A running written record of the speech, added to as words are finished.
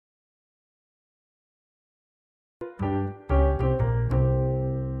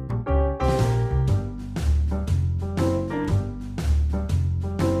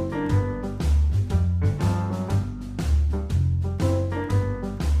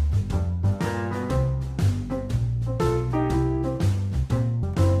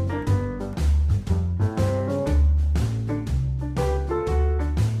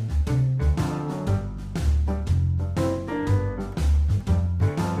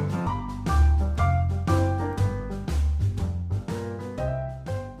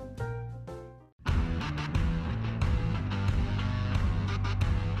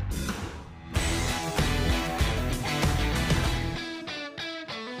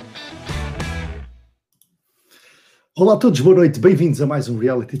Olá a todos, boa noite, bem-vindos a mais um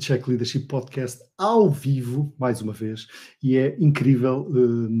Reality Check Leadership Podcast ao vivo, mais uma vez, e é incrível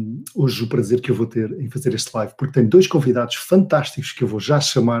hoje o prazer que eu vou ter em fazer este live, porque tenho dois convidados fantásticos que eu vou já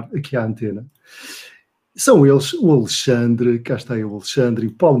chamar aqui à antena. São eles o Alexandre, cá está aí o Alexandre e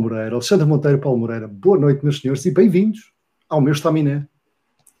o Paulo Moreira. Alexandre Monteiro, Paulo Moreira, boa noite meus senhores e bem-vindos ao meu Estaminé.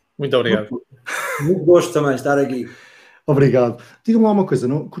 Muito obrigado. Muito gosto também de estar aqui. Obrigado. Digam-me lá uma coisa,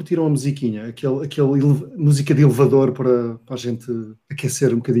 não curtiram a musiquinha? Aquele música de elevador para a gente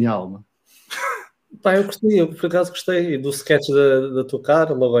aquecer um bocadinho a alma? Pá, eu por acaso gostei do sketch da tua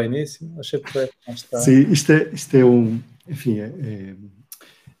cara, logo ao início. Achei perfeito. Sim, isto é um... Enfim,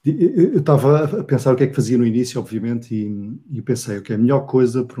 eu estava a pensar o que é que fazia no início, obviamente, e eu pensei, ok, a melhor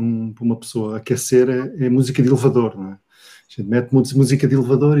coisa para uma pessoa aquecer é música de elevador, não é? A gente mete música de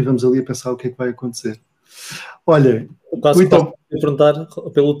elevador e vamos ali a pensar o que é que vai acontecer. Olha, quase então... perguntar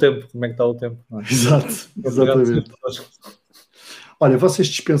pelo tempo, como é que está o tempo. Não é? Exato, exatamente. Olha, vocês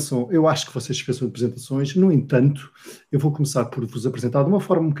dispensam, eu acho que vocês dispensam apresentações, no entanto, eu vou começar por vos apresentar de uma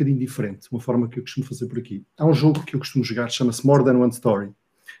forma um bocadinho diferente, uma forma que eu costumo fazer por aqui. Há um jogo que eu costumo jogar, chama-se More Than One Story,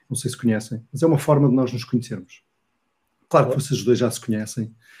 não sei se conhecem, mas é uma forma de nós nos conhecermos. Claro que vocês dois já se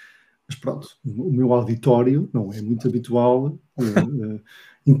conhecem, mas pronto, o meu auditório não é muito habitual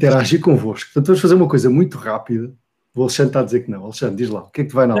interagir convosco. Portanto, vamos fazer uma coisa muito rápida. O Alexandre está a dizer que não. Alexandre, diz lá, o que é que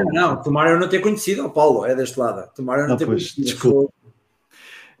te vai na alma? Não, tomara eu não ter conhecido, Paulo, é deste lado. Tomara eu não ter conhecido. Desculpa.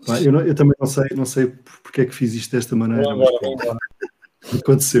 Eu também não sei porque é que fiz isto desta maneira.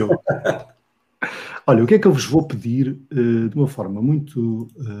 Aconteceu. Olha, o que é que eu vos vou pedir de uma forma muito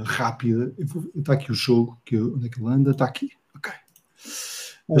rápida? Está aqui o jogo, onde é que ele anda? Está aqui, ok.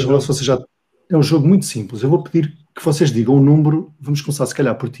 Mas agora, se você já... É um jogo muito simples. Eu vou pedir que vocês digam um número, vamos começar se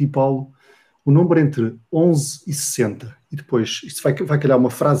calhar por ti, Paulo, o número entre 11 e 60. E depois, isto vai calhar uma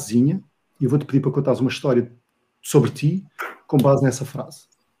frasezinha, e eu vou-te pedir para contares uma história sobre ti, com base nessa frase.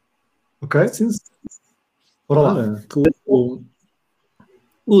 Ok? Sim. Bora lá.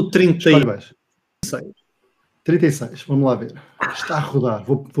 O 36. 36, vamos lá ver. Está a rodar.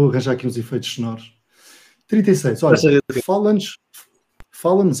 Vou arranjar aqui uns efeitos sonoros. 36, olha,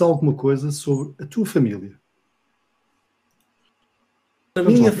 fala-nos alguma coisa sobre a tua família. A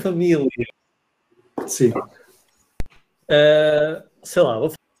minha família? Sim. Sei lá,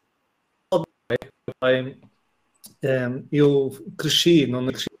 vou falar do meu pai. Eu cresci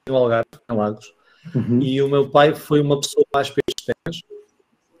no Algarve, em Lagos, e o meu pai foi uma pessoa mais para estes temas.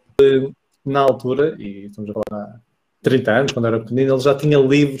 Na altura, e estamos a falar há 30 anos, quando era pequenino, ele já tinha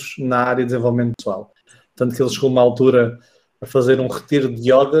livros na área de desenvolvimento pessoal. Tanto que ele chegou a uma altura a fazer um retiro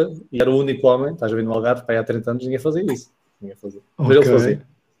de yoga e era o único homem, estás a ver no Algarve, pai, há 30 anos, ninguém fazia isso. Mas ele fazia.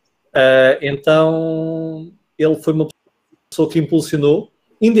 Então, ele foi uma pessoa que impulsionou,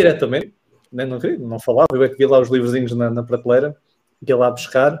 indiretamente, não falava, eu é que vi lá os livrozinhos na prateleira, ia lá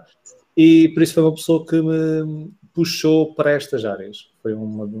buscar, e por isso foi uma pessoa que me puxou para estas áreas. Foi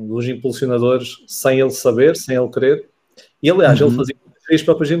um dos impulsionadores, sem ele saber, sem ele querer. E, aliás, ele fazia as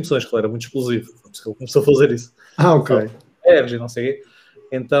próprias emoções, que ele era muito explosivo. Por isso que ele começou a fazer isso. Ok. Não sei o quê.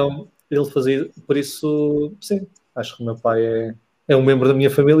 Então, ele fazia... Por isso, sim, acho que o meu pai é um membro da minha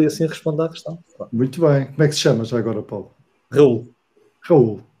família e assim responde à questão. Muito bem. Como é que se chama já agora, Paulo?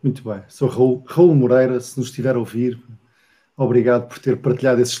 Raul, muito bem. Sou Raul Moreira, se nos estiver a ouvir, obrigado por ter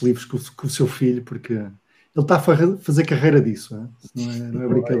partilhado esses livros com o seu filho, porque ele está a fazer carreira disso, não é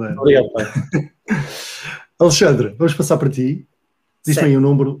brincadeira. Obrigado, pai. Alexandre, vamos passar para ti. Diz-me aí um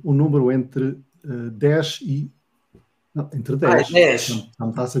número entre 10 e... Não, entre 10. 10. Não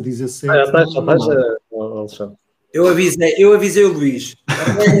estás a dizer 7. Já estás, Alexandre. Eu avisei o Luís.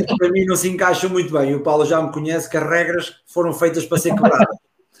 As regras para mim não se encaixam muito bem. O Paulo já me conhece que as regras foram feitas para ser quebradas.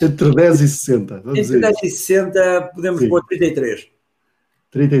 Entre 10 e 60. Entre 10 e 60 podemos pôr 33.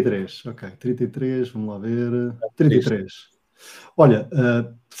 33, ok. 33, vamos lá ver. 33. Olha,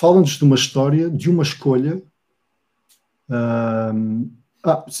 fala-nos de uma história, de uma escolha.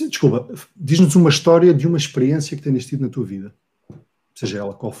 Desculpa. Diz-nos uma história de uma experiência que tenhas tido na tua vida. Seja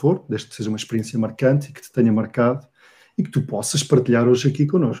ela qual for, desde que seja uma experiência marcante e que te tenha marcado e que tu possas partilhar hoje aqui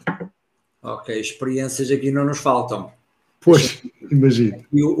connosco. Ok, experiências aqui não nos faltam. Pois, imagino.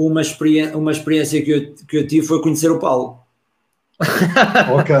 E uma experiência que eu tive foi conhecer o Paulo.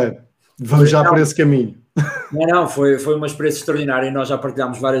 Ok, vamos já por esse caminho. Não, foi uma experiência extraordinária e nós já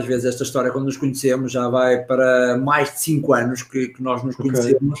partilhámos várias vezes esta história quando nos conhecemos, já vai para mais de 5 anos que nós nos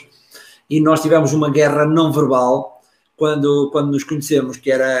conhecemos e nós tivemos uma guerra não verbal quando nos conhecemos,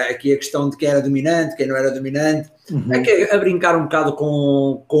 que era aqui a questão de quem era dominante, quem não era dominante, a brincar um bocado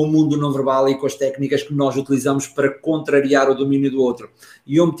com o mundo não verbal e com as técnicas que nós utilizamos para contrariar o domínio do outro.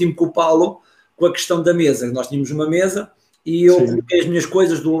 E eu meti-me com o Paulo com a questão da mesa. Nós tínhamos uma mesa e eu coloquei as minhas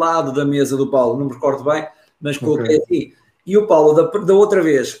coisas do lado da mesa do Paulo, não me recordo bem, mas coloquei assim. E o Paulo, da outra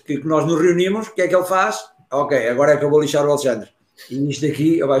vez que nós nos reunimos, o que é que ele faz? Ok, agora é que eu vou lixar o Alexandre. E isto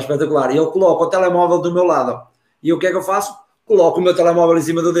aqui vai espetacular. E ele coloca o telemóvel do meu lado. E o que é que eu faço? Coloco o meu telemóvel em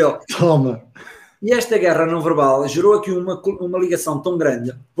cima do dele. Toma! E esta guerra não verbal gerou aqui uma ligação tão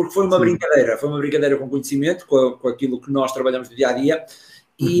grande, porque foi uma brincadeira com conhecimento, com aquilo que nós trabalhamos no dia-a-dia,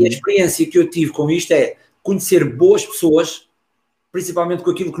 e a experiência que eu tive com isto é conhecer boas pessoas, principalmente com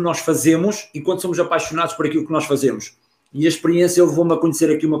aquilo que nós fazemos e quando somos apaixonados por aquilo que nós fazemos. E a experiência levou-me a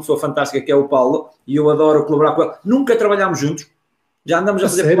conhecer aqui uma pessoa fantástica que é o Paulo, e eu adoro colaborar com ele. Nunca trabalhámos juntos, já andamos a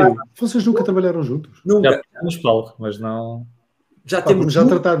fazer... Sério? Vocês nunca trabalharam juntos? Nunca. Já temos Paulo, mas não... Vamos já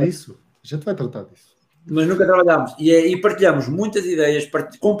tratar disso. A gente vai tratar disso. Mas nunca trabalhámos. E partilhamos muitas ideias,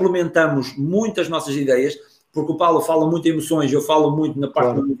 complementamos muitas nossas ideias, porque o Paulo fala muito em emoções, eu falo muito na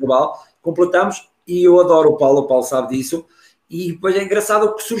parte do verbal, completamos, e eu adoro o Paulo sabe disso, e depois é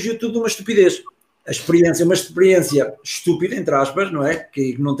engraçado que surgiu tudo uma estupidez. Uma experiência estúpida, entre aspas, não é?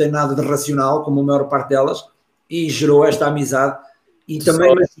 Que não tem nada de racional, como a maior parte delas, e gerou esta amizade, e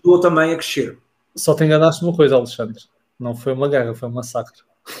também me ajudou também a crescer. Só te enganaste numa coisa, Alexandre. Não foi uma guerra, foi um massacre.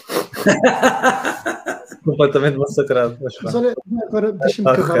 Completamente massacrado. Mas olha, agora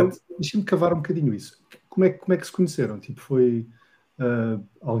deixa-me cavar um bocadinho isso. Como é que se conheceram? Tipo, foi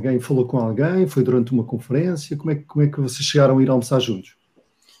alguém falou com alguém? Foi durante uma conferência? Como é que vocês chegaram a ir almoçar juntos?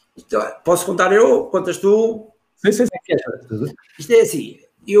 Então, posso contar eu? Contas tu? Sim. Isto é assim,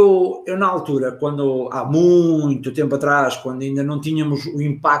 eu na altura, há muito tempo atrás, quando ainda não tínhamos o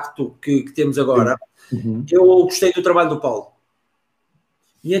impacto que temos agora, eu gostei do trabalho do Paulo.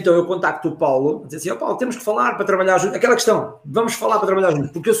 E então eu contacto o Paulo, diz assim, Paulo, temos que falar para trabalhar juntos. Aquela questão, vamos falar para trabalhar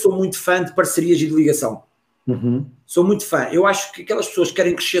juntos, porque eu sou muito fã de parcerias e de ligação. Sou muito fã. Eu acho que aquelas pessoas que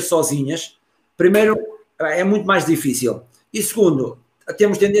querem crescer sozinhas, primeiro, é muito mais difícil. E segundo,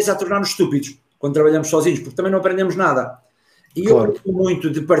 temos tendência a tornar-nos estúpidos quando trabalhamos sozinhos, porque também não aprendemos nada. E eu gosto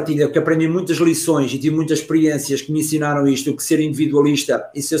muito de partilha, porque aprendi muitas lições e tive muitas experiências que me ensinaram isto, que ser individualista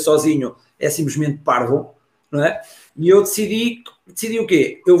e ser sozinho é simplesmente parvo, não é? E eu decidi o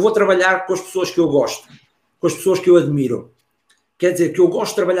quê? Eu vou trabalhar com as pessoas que eu gosto, com as pessoas que eu admiro. Quer dizer, que eu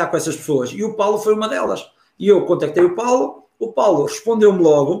gosto de trabalhar com essas pessoas. E o Paulo foi uma delas. E eu contactei o Paulo respondeu-me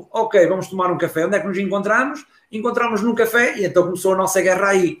logo, ok, vamos tomar um café. Onde é que nos encontramos? Encontramos num café e então começou a nossa guerra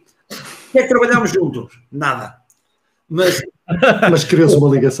aí. O que é que trabalhámos juntos? Nada. Mas criou-se uma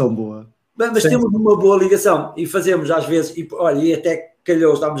ligação boa. Mas temos uma boa ligação e fazemos às vezes, e até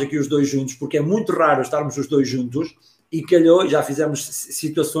calhou estarmos aqui os dois juntos, porque é muito raro estarmos os dois juntos, e calhou, já fizemos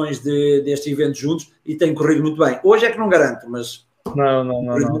situações deste evento juntos e tem corrido muito bem. Hoje é que não garanto, mas... Não.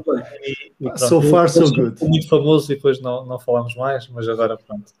 Muito bem. E so far, so good. Muito famoso e depois não falamos mais, mas agora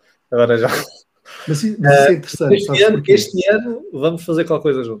pronto. Agora já... Mas isso é interessante. Este ano vamos fazer qualquer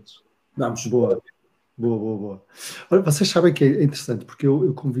coisa juntos. Vamos. Boa. Olha, vocês sabem que é interessante, porque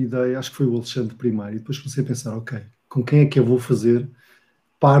eu convidei, acho que foi o Alexandre primeiro, e depois comecei a pensar, ok, com quem é que eu vou fazer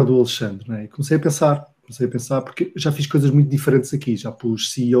par do Alexandre, não é? E comecei a pensar, porque já fiz coisas muito diferentes aqui, já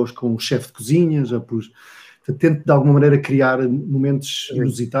pus CEOs com o chefe de cozinha, já pus... Tento de alguma maneira criar momentos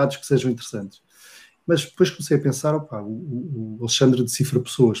inusitados que sejam interessantes. Mas depois comecei a pensar, o Alexandre decifra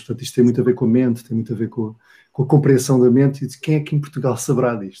pessoas, portanto isto tem muito a ver com a mente, tem muito a ver com a compreensão da mente, e disse, quem é que em Portugal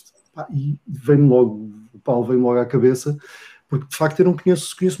saberá disto? E o Paulo veio-me logo à cabeça, porque de facto eu não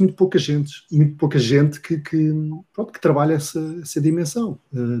conheço muito pouca gente que trabalha essa dimensão,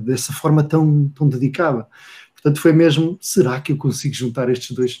 dessa forma tão dedicada. Portanto foi mesmo, será que eu consigo juntar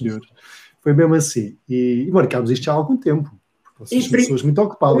estes dois senhores? Foi mesmo assim. E marcámos isto já há algum tempo. Vocês são pessoas muito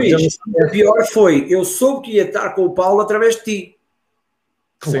ocupadas. O pior foi, eu soube que ia estar com o Paulo através de ti.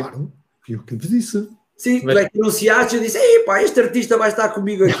 Claro, foi o que te disse. Sim, tu é que anunciaste, eu disse, este artista vai estar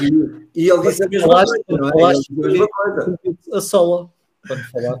comigo aqui. E ele disse a mesma coisa, não é? A Sola. Quando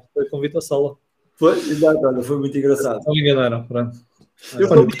falaste, foi convite a Sola. Foi, exato, olha, foi muito engraçado. Não me enganaram, pronto. Eu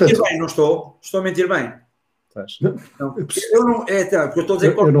estou a mentir bem, não estou? Estou a mentir bem. Não, eu não, porque eu estou a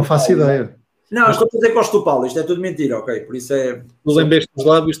dizer eu não faço ideia. Não, eu estou a dizer que gosto do Paulo, isto é tudo mentira, ok? Por isso é... Tu lembras dos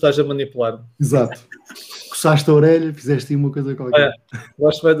lábios, estás a manipular. Exato. Coçaste a orelha, fizeste uma coisa qualquer.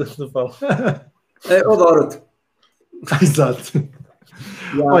 Gosto bem do Paulo. Eu adoro-te. Exato.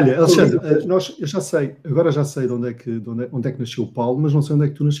 Olha, Alexandre, eu já sei, agora já sei de onde é que nasceu o Paulo, mas não sei onde é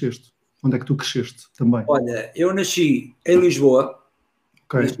que tu nasceste. Onde é que tu cresceste também? Olha, eu nasci em Lisboa,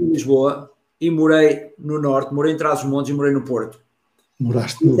 e morei no Norte, morei em Trás-os-Montes e morei no Porto.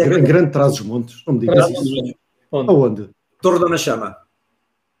 Moraste em grande Trás-os-Montes? Não me digas isso. Aonde? Torre Dona Chama.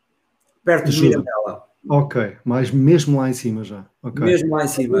 Perto de Mirandela. Ok, mas mesmo lá em cima já. Okay. Mesmo lá em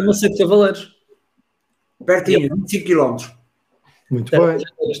cima. Não sei de Cavaleiros. pertinho, 25 km. Muito bem.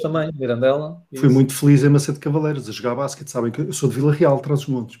 Também, Mirandela. Fui muito feliz em Macedo de Cavaleiros a jogar basquete. Sabem que eu sou de Vila Real,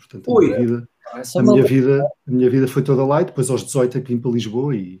 Trás-os-Montes. Portanto, a minha vida foi toda lá e depois aos 18 é que vim para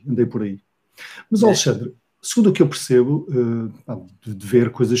Lisboa e andei por aí. Mas, Alexandre, segundo o que eu percebo, de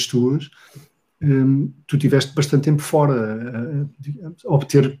ver coisas tuas, tu tiveste bastante tempo fora a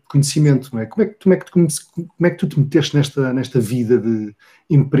obter conhecimento, não é? Como é que tu te meteste nesta vida de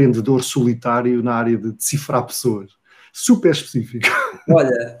empreendedor solitário na área de decifrar pessoas? Super específico.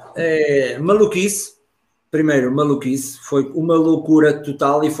 Olha, maluquice. Primeiro, maluquice. Foi uma loucura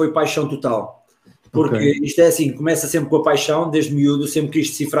total e foi paixão total. Porque isto é assim, começa sempre com a paixão, desde miúdo, sempre quis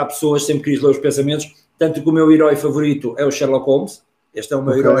decifrar pessoas, sempre quis ler os pensamentos, tanto que o meu herói favorito é o Sherlock Holmes. Este é o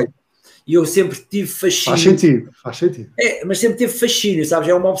meu herói. E eu sempre tive fascínio. Faz sentido. Mas sempre tive fascínio, sabes?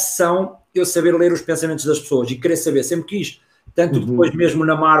 É uma obsessão eu saber ler os pensamentos das pessoas e querer saber, sempre quis. Tanto que depois mesmo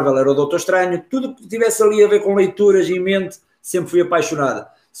na Marvel era o Doutor Estranho, tudo que tivesse ali a ver com leituras em mente, sempre fui apaixonada.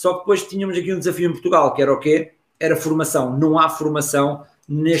 Só que depois tínhamos aqui um desafio em Portugal, que era o quê? Era formação. Não há formação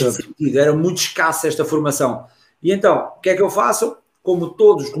neste sentido. Era muito escassa esta formação. E então, o que é que eu faço? Como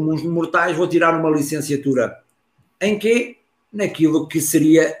todos, como uns mortais, vou tirar uma licenciatura. Em quê? Naquilo que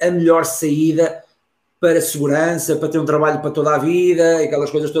seria a melhor saída para segurança, para ter um trabalho para toda a vida, aquelas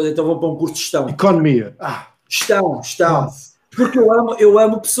coisas todas. Então vou para um curso de gestão. Economia. Gestão. Porque eu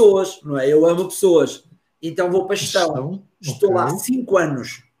amo pessoas, não é? Eu amo pessoas. Então vou para gestão. Estou lá 5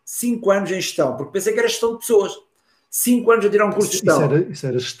 anos. 5 anos em gestão. Porque pensei que era gestão de pessoas. 5 anos a tirar um curso de gestão. Isso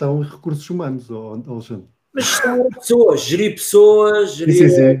era gestão e recursos humanos, Alexandre. Mas gestão era pessoas. Gerir pessoas.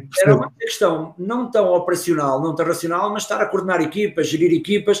 Era uma questão não tão operacional, não tão racional, mas estar a coordenar equipas, gerir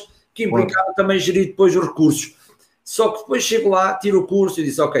equipas, que implicava também gerir depois os recursos. Só que depois chego lá, tiro o curso e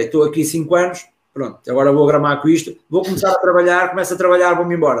disse, ok, estou aqui 5 anos, pronto, agora vou gramar com isto, vou começar a trabalhar, começo a trabalhar,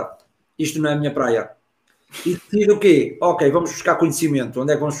 vou-me embora. Isto não é a minha praia. E decido o quê? Ok, vamos buscar conhecimento.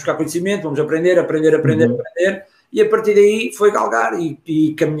 Onde é que vamos buscar conhecimento? Vamos aprender. E a partir daí foi galgar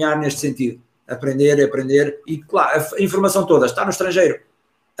e caminhar neste sentido. Aprender. E claro, a informação toda está no estrangeiro.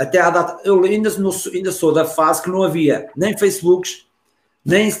 Até à data, eu ainda sou da fase que não havia nem Facebooks,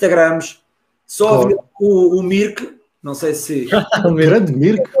 nem Instagrams, só havia o Mirk, não sei se... O grande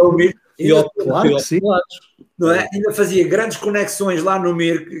Mirk. O Mirk. Claro que sim. Não é? Ainda fazia grandes conexões lá no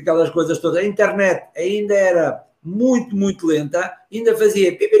Mirk, aquelas coisas todas. A internet ainda era muito, muito lenta, ainda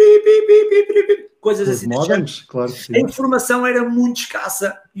fazia coisas assim. Modems, claro que sim. A informação era muito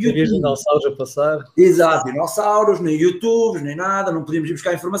escassa. Havia dinossauros a passar. Exato, dinossauros, nem YouTube, nem nada, não podíamos ir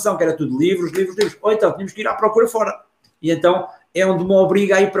buscar informação, que era tudo livros. Ou então tínhamos que ir à procura fora. E então é onde me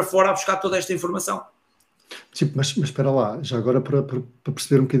obriga a ir para fora a buscar toda esta informação. Tipo, mas espera lá, já agora para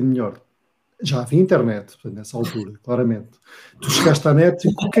perceber um bocadinho melhor. Já havia internet, nessa altura, claramente. Tu chegaste à net,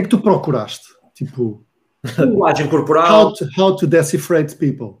 e o que é que tu procuraste? Tipo... Linguagem corporal. How to decipherate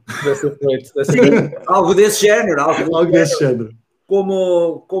people. Sim, algo desse género. Algo desse género.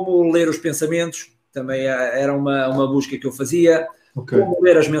 Como ler os pensamentos, também era uma busca que eu fazia. Como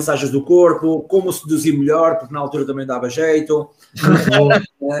ler as mensagens do corpo, como seduzir melhor, porque na altura também dava jeito.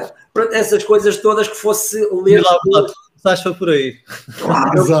 Essas coisas todas que fosse ler. Estás por aí.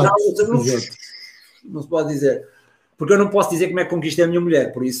 Claro, não se pode dizer. Porque eu não posso dizer como é que conquistei a minha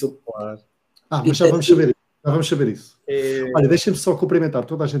mulher, por isso. Claro. Mas já vamos saber isso. Olha, deixem-me só cumprimentar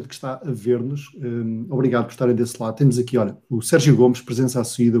toda a gente que está a ver-nos. Obrigado por estarem desse lado. Temos aqui, olha, o Sérgio Gomes, presença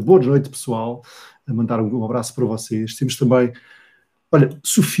assumida. Boa noite, pessoal. A mandar um abraço para vocês. Temos também, olha, a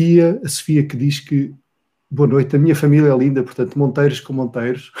Sofia que diz que boa noite, a minha família é linda, portanto, Monteiros com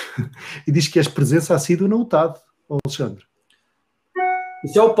Monteiros. E diz que és presença assídua no UTAD, Alexandre.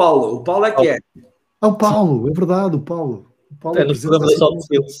 Isso é o Paulo. O Paulo é que é. O Paulo, é verdade, o Paulo. É no programa da Soft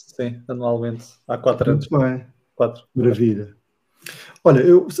Skills, sim, anualmente, há 4 anos. Muito bem. 4. Maravilha. Olha,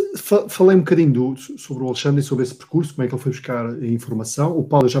 eu falei um bocadinho sobre o Alexandre e sobre esse percurso, como é que ele foi buscar a informação. O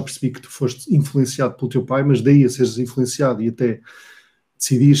Paulo, eu já percebi que tu foste influenciado pelo teu pai, mas daí a seres influenciado e até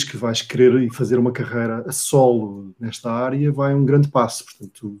decidires que vais querer fazer uma carreira a solo nesta área, vai um grande passo.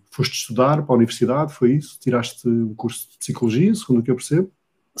 Portanto, tu foste estudar para a universidade, foi isso? Tiraste um curso de psicologia, segundo o que eu percebo?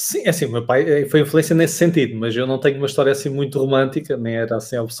 Sim, é assim, o meu pai foi influência nesse sentido, mas eu não tenho uma história assim muito romântica, nem era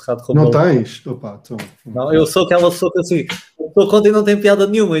assim obcecado com... Não tens? Opa, então... Não, eu sou aquela pessoa que assim, estou conta e não tem piada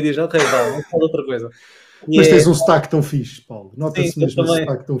nenhuma e diz, ok, vamos falar outra coisa. Mas tens um sotaque tão fixe, Paulo. Nota-se mesmo um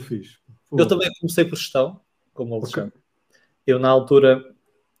sotaque tão fixe. Eu também comecei por gestão, como o Alexandre. Eu, na altura,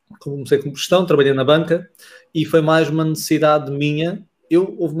 comecei como gestão, trabalhei na banca e foi mais uma necessidade minha.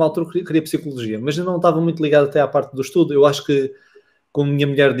 Houve uma altura que queria psicologia, mas eu não estava muito ligado até à parte do estudo. Eu acho que, como minha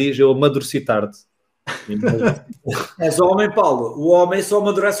mulher diz, eu amadureci tarde. És homem, Paulo. O homem só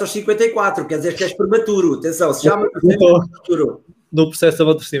amadurece aos 54, quer dizer que és prematuro. Atenção, se já prematuro. No processo de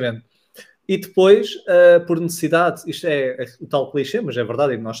amadurecimento. E depois, por necessidade, isto é o tal clichê, mas é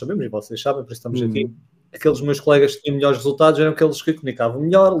verdade, e nós sabemos, e vocês sabem, por isso estamos aqui, aqueles meus colegas que tinham melhores resultados eram aqueles que comunicavam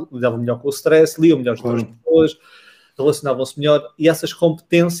melhor, lidavam melhor com o stress, liam melhor com as pessoas, relacionavam-se melhor, e essas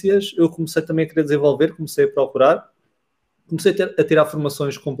competências eu comecei também a querer desenvolver, comecei a procurar, comecei a tirar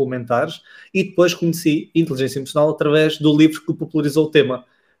formações complementares e depois conheci inteligência emocional através do livro que popularizou o tema,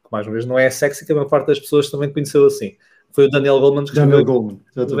 que mais uma vez não é sexy, que a maior parte das pessoas também conheceu assim. Foi o Daniel Goleman que escreveu.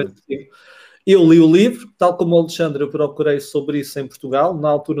 Eu li o livro, tal como o Alexandre, eu procurei sobre isso em Portugal, na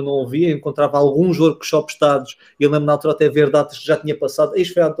altura não ouvia, encontrava alguns workshops dados, e eu lembro na altura até ver datas que já tinha passado,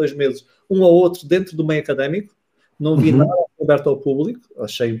 isto foi há 2 meses, um ou outro dentro do meio académico, não vi nada aberto ao público,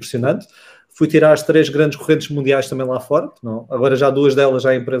 achei impressionante. Fui tirar as 3 grandes correntes mundiais também lá fora, não, agora já 2 delas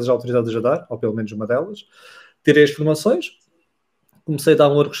já há empresas autorizadas a dar, ou pelo menos uma delas. Tirei as formações, comecei a dar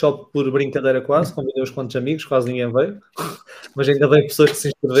um workshop por brincadeira quase, convidei uns quantos amigos, quase ninguém veio, mas ainda veio pessoas que se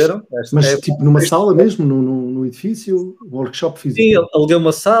inscreveram. Mas tipo numa sala mesmo, no edifício, um workshop físico? Sim, aluguei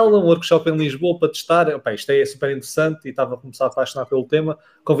uma sala, um workshop em Lisboa para testar. Opa, isto é super interessante e estava a começar a apaixonar pelo tema.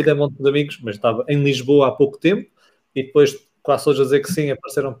 Convidei um monte de amigos, mas estava em Lisboa há pouco tempo e depois, quase todos a dizer que sim,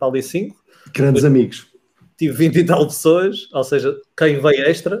 apareceram para ali 5. Grandes amigos. Tive 20 e tal pessoas, ou seja, quem veio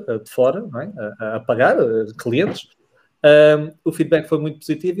extra de fora, não é? a pagar, clientes. O feedback foi muito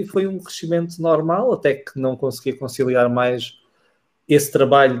positivo e foi um crescimento normal, até que não consegui conciliar mais esse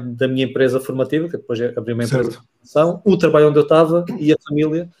trabalho da minha empresa formativa, que depois abri uma empresa de formação, o trabalho onde eu estava e a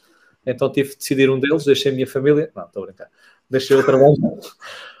família. Então tive de decidir um deles, deixei a minha família, não, estou a brincar, deixei o trabalho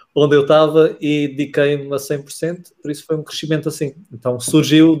onde eu estava e dediquei-me a 100%, por isso foi um crescimento assim. Então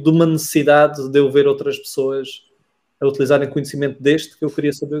surgiu de uma necessidade de eu ver outras pessoas a utilizarem conhecimento deste, que eu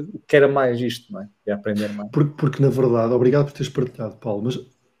queria saber o que era mais isto, não é? E aprender mais. Porque na verdade, obrigado por teres partilhado, Paulo, mas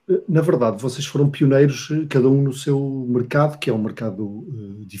na verdade vocês foram pioneiros, cada um no seu mercado, que é um mercado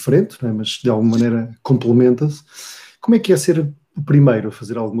diferente, não é? Mas de alguma maneira complementa-se. Como é que é ser o primeiro a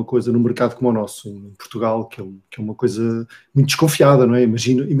fazer alguma coisa num mercado como o nosso, em Portugal, que é uma coisa muito desconfiada, não é?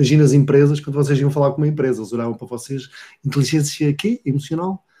 Imagina as empresas, quando vocês iam falar com uma empresa, eles olhavam para vocês, inteligência quê?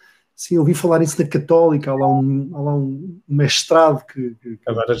 Emocional? Sim, ouvi falar isso na Católica, há lá um mestrado que...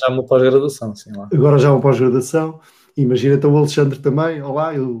 Agora já uma pós-graduação, sim, lá. Agora já uma pós-graduação. Imagina então o Alexandre também.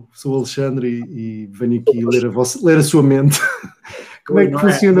 Olá, eu sou o Alexandre e venho aqui ler a sua mente. Como é que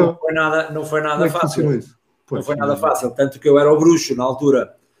funcionou? Não foi nada fácil. Isso? Não foi nada fácil, tanto que eu era o bruxo na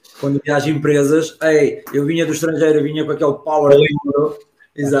altura, quando ia às empresas, eu vinha do estrangeiro, eu vinha com aquele power,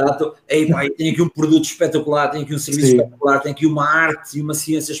 exato, pá, tem aqui um produto espetacular, tem aqui um serviço espetacular, tem aqui uma arte e uma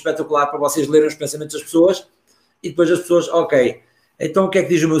ciência espetacular para vocês lerem os pensamentos das pessoas, e depois as pessoas, ok, então o que é que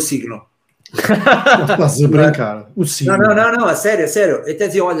diz o meu signo? Estás a brincar, o signo. Não, a sério, eu até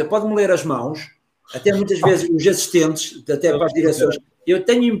dizia, olha, pode-me ler as mãos, até muitas vezes os assistentes, até para as direções, eu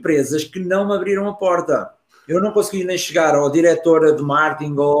tenho empresas que não me abriram a porta. Eu não consegui nem chegar ao diretor de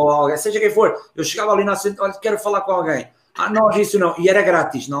marketing ou alguém, seja quem for. Eu chegava ali na assistente, olha, quero falar com alguém. Nós isso não. E era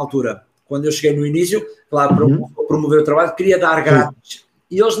grátis na altura. Quando eu cheguei no início, claro, para promover o trabalho, queria dar grátis.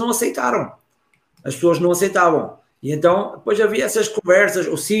 E eles não aceitaram. As pessoas não aceitavam. E então, depois havia essas conversas,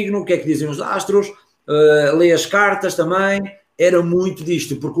 o signo, o que é que dizem os astros, ler as cartas também. Era muito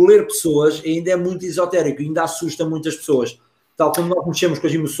disto, porque o ler pessoas ainda é muito esotérico, ainda assusta muitas pessoas. Tal como nós mexemos com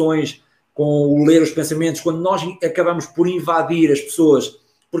as emoções, com o ler os pensamentos, quando nós acabamos por invadir as pessoas,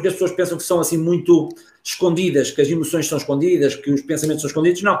 porque as pessoas pensam que são assim muito escondidas, que as emoções são escondidas, que os pensamentos são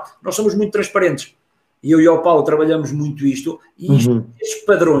escondidos. Não, nós somos muito transparentes. E eu e o Paulo trabalhamos muito isto, e estes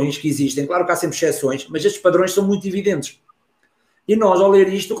padrões que existem, claro que há sempre exceções, mas estes padrões são muito evidentes. E nós, ao ler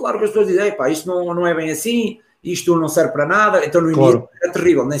isto, claro que as pessoas dizem, pá, isto não é bem assim, isto não serve para nada. Então no início era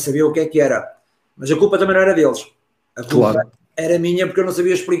terrível, nem sabia o que é que era. Mas a culpa também não era deles. A culpa era minha, porque eu não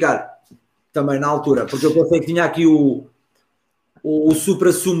sabia explicar. Também na altura, porque eu pensei que tinha aqui o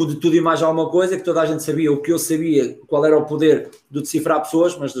supra-sumo de tudo e mais alguma coisa, que toda a gente sabia o que eu sabia, qual era o poder de decifrar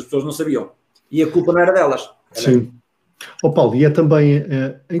pessoas, mas as pessoas não sabiam. E a culpa não era delas. Sim. Paulo, e é também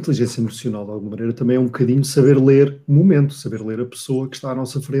a inteligência emocional, de alguma maneira, também é um bocadinho saber ler o momento, saber ler a pessoa que está à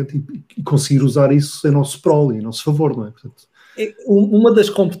nossa frente e conseguir usar isso em nosso prol e em nosso favor, não é? Portanto, uma das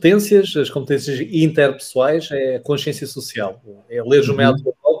competências, as competências interpessoais, é a consciência social. É ler o meio à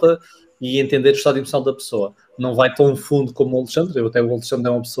tua volta e entender o estado emocional da pessoa. Não vai tão fundo como o Alexandre. O Alexandre é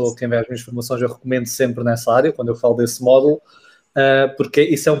uma pessoa que, quem vê as minhas formações, eu recomendo sempre nessa área, quando eu falo desse módulo, porque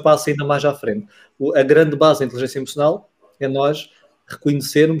isso é um passo ainda mais à frente. A grande base da inteligência emocional é nós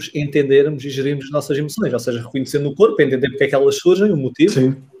reconhecermos, entendermos e gerirmos as nossas emoções, ou seja, reconhecer no corpo, entender porque é que elas surgem, o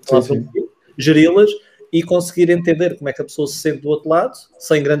motivo, geri-las e conseguir entender como é que a pessoa se sente do outro lado,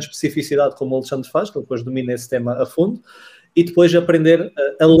 sem grande especificidade, como o Alexandre faz, que ele depois domina esse tema a fundo, e depois aprender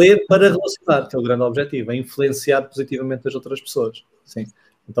a ler para relacionar, que é o grande objetivo, a influenciar positivamente as outras pessoas. Sim.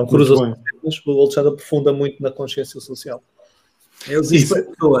 Então, cruza-se os temas, o Alexandre aprofunda muito na consciência social. Eu digo para as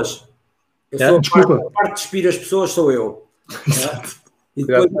pessoas. Eu sou a parte de despir as pessoas, sou eu. E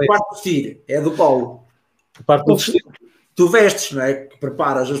depois a parte de vestir é do Paulo. A parte do vestir. Tu vestes, não é? Que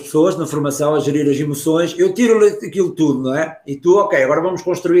preparas as pessoas na formação a gerir as emoções. Eu tiro aquilo tudo, não é? E tu, ok, agora vamos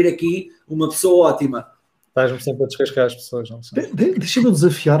construir aqui uma pessoa ótima. Estás-me sempre a descascar as pessoas, não sei. Deixa-me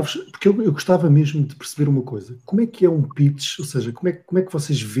desafiar-vos, porque eu gostava mesmo de perceber uma coisa. Como é que é um pitch? Ou seja, como é que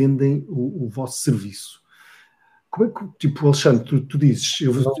vocês vendem o vosso serviço? Como é que, tipo, Alexandre, tu dizes,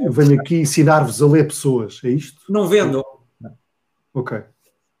 eu venho aqui ensinar-vos a ler pessoas, é isto? Não vendo. Ok.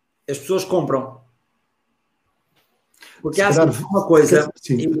 As pessoas compram. Porque há uma coisa...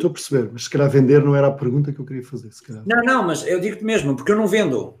 Sim, eu estou a perceber, mas se calhar vender não era a pergunta que eu queria fazer. Se calhar. Não, mas eu digo-te mesmo, porque eu não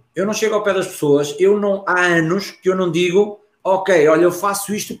vendo. Eu não chego ao pé das pessoas, há anos que eu não digo, ok, olha, eu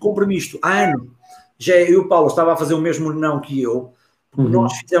faço isto, compro-me isto. Há anos. Já eu e o Paulo estava a fazer o mesmo não que eu, porque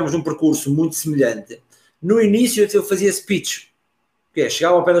nós fizemos um percurso muito semelhante. No início eu fazia speech, que é,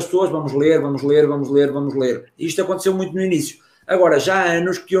 chegava ao pé das pessoas, vamos ler. Isto aconteceu muito no início. Agora, já há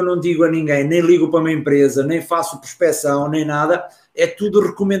anos que eu não digo a ninguém, nem ligo para uma empresa, nem faço prospeção, nem nada, é tudo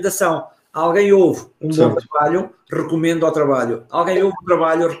recomendação. Alguém ouve um bom trabalho, recomendo ao trabalho. Alguém ouve um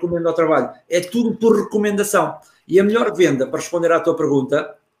trabalho, recomendo ao trabalho. É tudo por recomendação. E a melhor venda, para responder à tua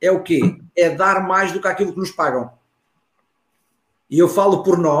pergunta, é o quê? É dar mais do que aquilo que nos pagam. E eu falo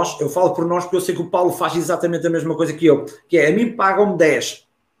por nós porque eu sei que o Paulo faz exatamente a mesma coisa que eu, que é, a mim pagam-me 10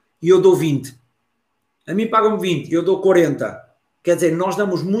 e eu dou 20. A mim pagam-me 20 e eu dou 40. Quer dizer, nós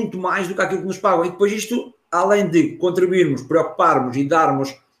damos muito mais do que aquilo que nos pagam. E depois isto, além de contribuirmos, preocuparmos e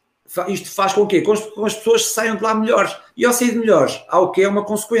darmos, isto faz com que com as pessoas saiam de lá melhores. E ao sair de melhores, há o que é uma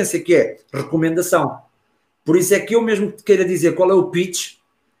consequência, que é recomendação. Por isso é que eu mesmo te queira dizer qual é o pitch,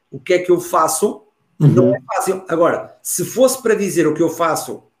 o que é que eu faço, não é fácil. Agora, se fosse para dizer o que eu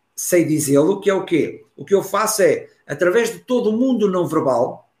faço, sei dizê-lo, que é o quê? O que eu faço é, através de todo o mundo não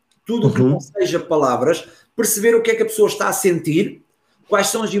verbal, tudo que não seja palavras, perceber o que é que a pessoa está a sentir, quais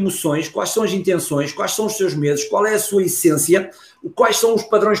são as emoções, quais são as intenções, quais são os seus medos, qual é a sua essência, quais são os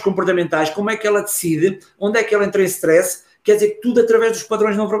padrões comportamentais, como é que ela decide, onde é que ela entra em stress, quer dizer, tudo através dos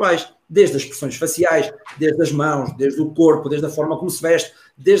padrões não verbais, desde as expressões faciais, desde as mãos, desde o corpo, desde a forma como se veste,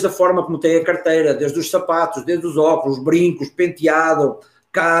 desde a forma como tem a carteira, desde os sapatos, desde os óculos, brincos, penteado,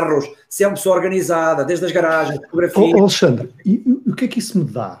 carros, se é uma pessoa organizada, desde as garagens, fotografia. Alexandre, e o que é que isso me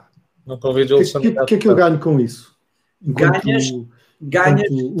dá? Não convido o Alexandre. O que é que eu ganho com isso? Ganhas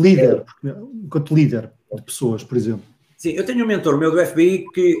líder, enquanto líder de pessoas, por exemplo. Sim, eu tenho um mentor meu do FBI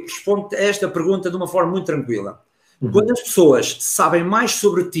que responde a esta pergunta de uma forma muito tranquila. Quando as pessoas sabem mais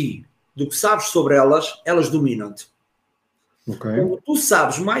sobre ti do que sabes sobre elas, elas dominam-te. Okay. Quando tu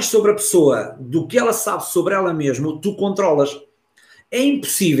sabes mais sobre a pessoa do que ela sabe sobre ela mesma, tu controlas. É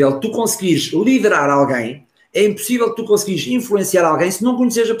impossível tu conseguires liderar alguém, é impossível tu conseguires influenciar alguém se não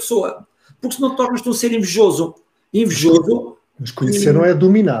conheceres a pessoa. Porque senão tornas-te um ser invejoso. Mas conhecer não é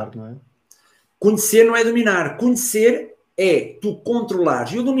dominar, não é? Conhecer não é dominar. Conhecer é tu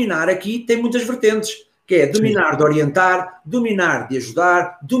controlares. E o dominar aqui tem muitas vertentes. Que é dominar de orientar, dominar de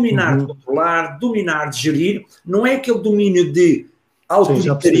ajudar, dominar de controlar, dominar de gerir. Não é aquele domínio de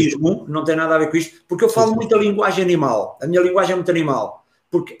autoritarismo, não tem nada a ver com isto, porque eu falo muito a linguagem animal. A minha linguagem é muito animal.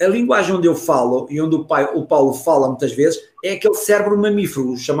 Porque a linguagem onde eu falo e onde o Paulo fala muitas vezes é aquele cérebro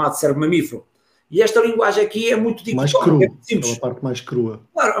mamífero, o chamado cérebro mamífero. E esta linguagem aqui é muito mais crua, é a parte mais crua.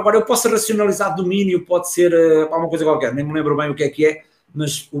 Claro, agora eu posso racionalizar domínio, pode ser uma coisa qualquer, nem me lembro bem o que é,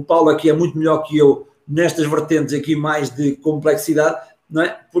 mas o Paulo aqui é muito melhor que eu nestas vertentes aqui mais de complexidade, não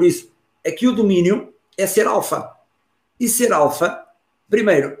é? Por isso, aqui o domínio é ser alfa. E ser alfa,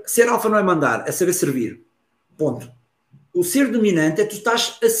 primeiro, ser alfa não é mandar, é saber servir. Ponto. O ser dominante é tu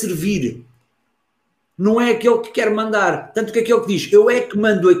estás a servir. Não é aquele que quer mandar. Tanto que aquele que diz, eu é que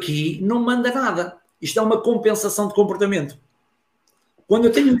mando aqui, não manda nada. Isto é uma compensação de comportamento. Quando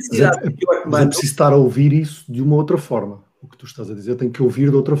eu tenho necessidade de que eu é que mando... Mas é preciso estar a ouvir isso de uma outra forma. O que tu estás a dizer, eu tenho que ouvir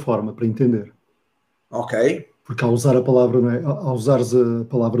de outra forma para entender. Ok. Porque ao usar a palavra, não é? Ao usares a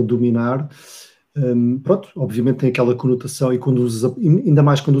palavra dominar, pronto, obviamente tem aquela conotação, e quando usas ainda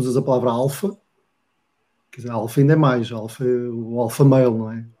mais quando usas a palavra alfa, quer dizer, alfa ainda é mais, alfa, o alfa male, não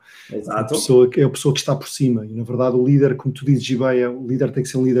é? Exato. É a pessoa que está por cima, e na verdade o líder, como tu dizes, bem, o líder tem que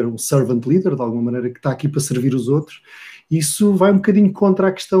ser um líder, um servant leader, de alguma maneira, que está aqui para servir os outros. Isso vai um bocadinho contra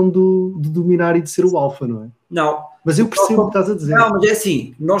a questão de dominar e de ser o alfa, não é? Não. Mas eu percebo o que estás a dizer. Não, mas é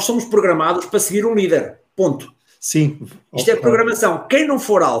assim, nós somos programados para seguir um líder. Ponto. Sim. Isto é programação. Quem não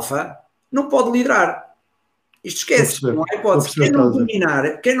for alfa não pode liderar. Isto esquece, não há hipótese.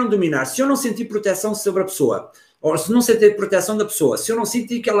 Quem não dominar, se eu não sentir proteção sobre a pessoa, ou se não sentir proteção da pessoa, se eu não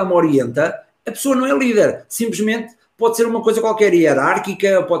sentir que ela me orienta, a pessoa não é líder. Simplesmente pode ser uma coisa qualquer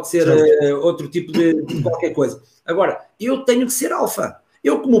hierárquica, pode ser outro tipo de qualquer coisa. Agora, eu tenho que ser alfa.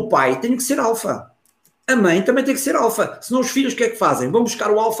 Eu, como pai, tenho que ser alfa. A mãe também tem que ser alfa. Senão os filhos o que é que fazem? Vão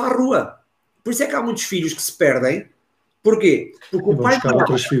buscar o alfa à rua. Por isso é que há muitos filhos que se perdem. Porquê? Porque o pai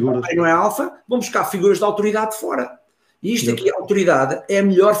não é alfa, vão buscar figuras de autoridade fora. E isto aqui, a autoridade, é a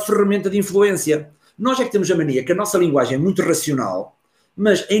melhor ferramenta de influência. Nós é que temos a mania que a nossa linguagem é muito racional,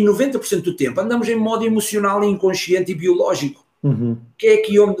 mas em 90% do tempo andamos em modo emocional, inconsciente e biológico. Que é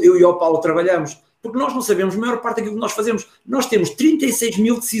aqui onde eu e o Paulo trabalhamos. Porque nós não sabemos a maior parte daquilo que nós fazemos. Nós temos 36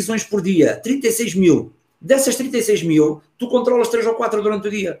 mil decisões por dia. 36 mil. Dessas 36 mil, tu controlas 3 ou 4 durante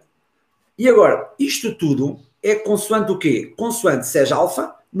o dia. E agora, isto tudo é consoante o quê? Consoante se és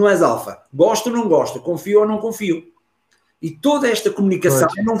alfa, não és alfa. Gosto ou não gosto, confio ou não confio. E toda esta comunicação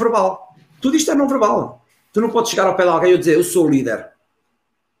é não verbal. Tudo isto é não verbal. Tu não podes chegar ao pé de alguém e dizer, eu sou o líder.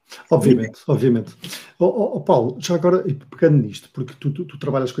 Obviamente. Paulo, já agora, pegando nisto, porque tu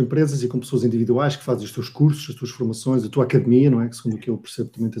trabalhas com empresas e com pessoas individuais que fazem os teus cursos, as tuas formações, a tua academia, não é? Que segundo o que eu percebo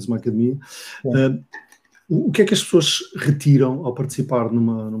também tens uma academia. O que é que as pessoas retiram ao participar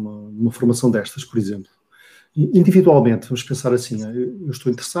numa formação destas, por exemplo? Individualmente, vamos pensar assim, eu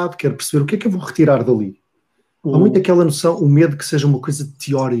estou interessado, quero perceber o que é que eu vou retirar dali. Há muito aquela noção, o medo que seja uma coisa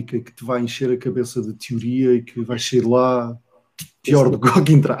teórica, que te vai encher a cabeça de teoria e que vais sair lá pior do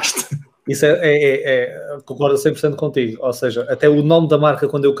que entraste. Isso concordo 100% contigo. Ou seja, até o nome da marca,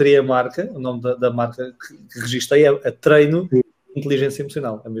 quando eu criei a marca, o nome da marca que registrei é Treino de Inteligência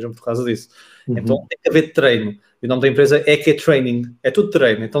Emocional. É mesmo por causa disso. Então tem que haver treino. E o nome da empresa é que é training. É tudo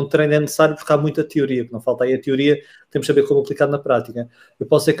treino. Então treino é necessário porque há muita teoria. Não falta aí a teoria, temos que saber como aplicar na prática. Eu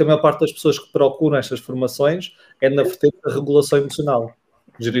posso dizer que a maior parte das pessoas que procuram estas formações é na vertente da regulação emocional.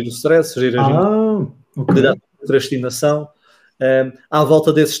 Gerir o stress, gerir a procrastinação. À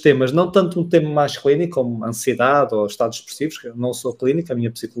volta desses temas, não tanto um tema mais clínico como ansiedade ou estados expressivos, que eu não sou clínica, a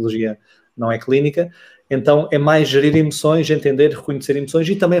minha psicologia não é clínica, então é mais gerir emoções, entender, reconhecer emoções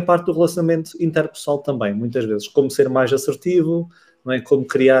e também a parte do relacionamento interpessoal também, muitas vezes, como ser mais assertivo, não é? Como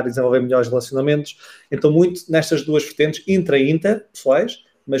criar e desenvolver melhores relacionamentos, então muito nestas duas vertentes, intra e inter, pessoais,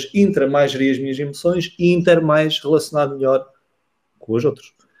 mas intra mais gerir as minhas emoções e inter mais relacionado melhor com os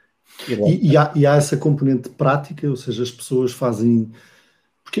outros. E há essa componente prática, ou seja, as pessoas fazem...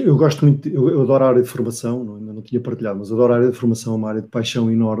 Porque eu gosto muito, eu adoro a área de formação, ainda não tinha partilhado, mas adoro a área de formação, uma área de paixão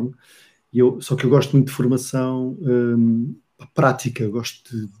enorme, só que eu gosto muito de formação prática,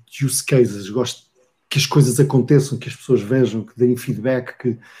 gosto de use cases, gosto que as coisas aconteçam, que as pessoas vejam, que deem feedback,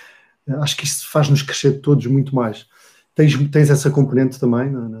 que acho que isso faz-nos crescer todos muito mais. Tens essa componente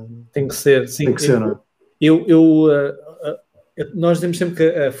também? Tem que ser, sim. Tem que ser, não é? Nós dizemos sempre que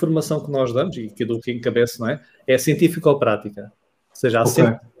a formação que nós damos, e que do que encabeça, não é? É científica ou prática. Ou seja, há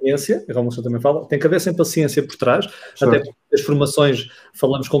sempre ciência, como o senhor também fala, tem que haver sempre a ciência por trás, até porque as formações,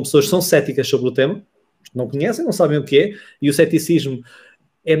 falamos com pessoas que são céticas sobre o tema, não conhecem, não sabem o que é, e o ceticismo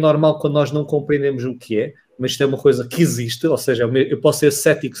é normal quando nós não compreendemos o que é, mas isto é uma coisa que existe, ou seja, eu posso ser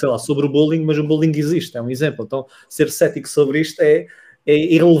cético, sei lá, sobre o bullying, mas o bullying existe, é um exemplo. Então, ser cético sobre isto é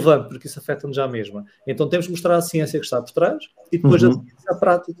irrelevante, porque isso afeta-nos já mesma. Então temos que mostrar a ciência que está por trás e depois a ciência a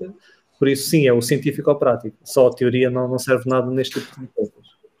prática. Por isso, sim, é o científico ou prático. Só a teoria não serve nada neste tipo de coisas.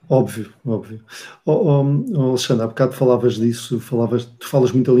 Óbvio. Alexandre, há bocado falavas disso, tu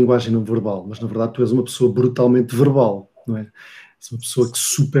falas muito a linguagem não verbal, mas na verdade tu és uma pessoa brutalmente verbal, não é? És uma pessoa que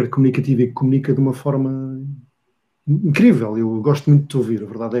super comunicativa e que comunica de uma forma incrível. Eu gosto muito de te ouvir, a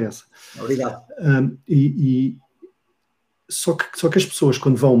verdade é essa. Obrigado. Só que as pessoas,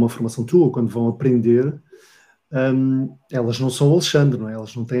 quando vão a uma formação tua, quando vão aprender, elas não são o Alexandre, não é?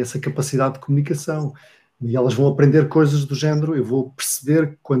 Elas não têm essa capacidade de comunicação. E elas vão aprender coisas do género, eu vou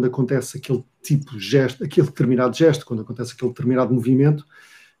perceber quando acontece aquele tipo de gesto, aquele determinado gesto, quando acontece aquele determinado movimento,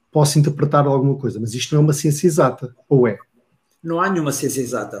 posso interpretar alguma coisa. Mas isto não é uma ciência exata, ou é? Não há nenhuma ciência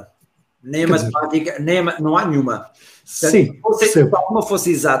exata. Nem a matemática, não há nenhuma. Sim, se alguma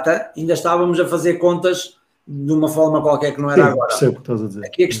fosse exata, ainda estávamos a fazer contas de uma forma qualquer que não era agora. Percebo o que estás a dizer.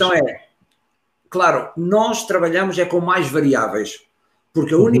 Aqui a questão é, claro, nós trabalhamos com mais variáveis,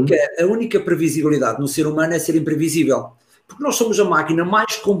 porque a única previsibilidade no ser humano é ser imprevisível, porque nós somos a máquina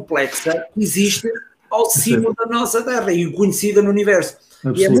mais complexa que existe ao cimo da nossa Terra e conhecida no universo.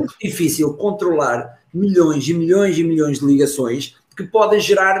 Absoluto. E é muito difícil controlar milhões e milhões e milhões de ligações que podem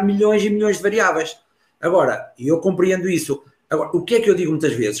gerar milhões e milhões de variáveis. Agora, eu compreendo isso. Agora, o que é que eu digo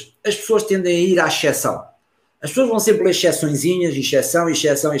muitas vezes? As pessoas tendem a ir à exceção. As pessoas vão sempre ler exceçõezinhas, exceção,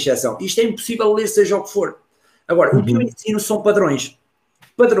 exceção, exceção. Isto é impossível ler seja o que for. Agora, o que eu ensino são padrões.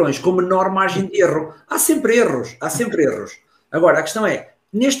 Padrões com menor margem de erro. Há sempre erros, há sempre erros. Agora, a questão é,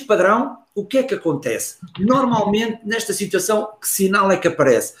 neste padrão, o que é que acontece? Normalmente, nesta situação, que sinal é que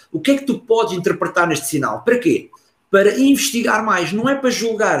aparece? O que é que tu podes interpretar neste sinal? Para quê? Para investigar mais, não é para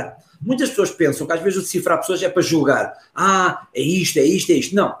julgar. Muitas pessoas pensam que às vezes o decifrar pessoas é para julgar. Ah, é isto, é isto, é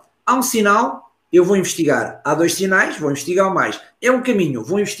isto. Não. Há um sinal, eu vou investigar. Há 2 sinais, vou investigar mais. É um caminho,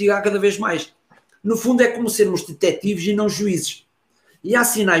 vou investigar cada vez mais. No fundo é como sermos detetives e não juízes. E há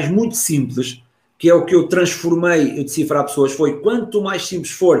sinais muito simples, que é o que eu transformei eu decifrar pessoas, foi quanto mais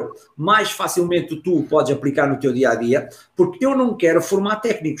simples for, mais facilmente tu podes aplicar no teu dia-a-dia, porque eu não quero formar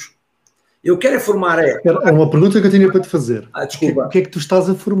técnicos. Eu quero formar... É uma pergunta que eu tinha para te fazer. Desculpa. O que é que tu estás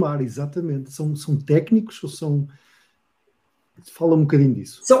a formar, exatamente? São técnicos ou são... Fala um bocadinho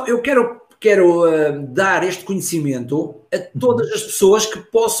disso. Eu quero dar este conhecimento a todas as pessoas que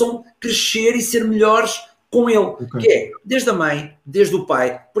possam crescer e ser melhores com ele. Okay. Que é, desde a mãe, desde o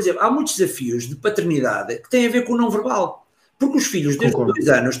pai. Por exemplo, há muitos desafios de paternidade que têm a ver com o não verbal. Porque os filhos, desde os 2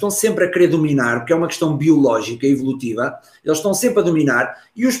 anos, estão sempre a querer dominar, porque é uma questão biológica e evolutiva, eles estão sempre a dominar,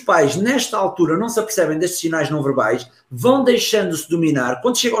 e os pais, nesta altura, não se apercebem destes sinais não verbais, vão deixando-se dominar.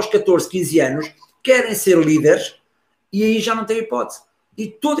 Quando chegam aos 14, 15 anos, querem ser líderes, e aí já não tem hipótese. E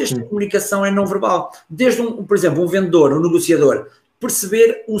toda esta comunicação é não verbal. Desde, por exemplo, um vendedor, um negociador,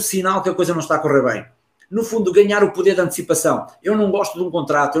 perceber um sinal que a coisa não está a correr bem. No fundo, ganhar o poder de antecipação. Eu não gosto de um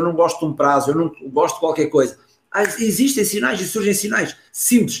contrato, eu não gosto de um prazo, eu não gosto de qualquer coisa. Existem sinais e surgem sinais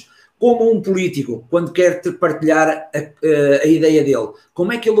simples. Como um político, quando quer partilhar a ideia dele,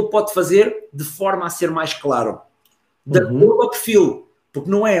 como é que ele o pode fazer de forma a ser mais claro? De acordo ao perfil. Porque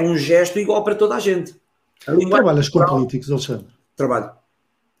não é um gesto igual para toda a gente. Trabalhas com políticos, Alexandre? Trabalho.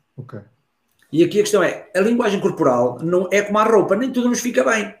 Ok. E aqui a questão é, a linguagem corporal não é como a roupa, nem tudo nos fica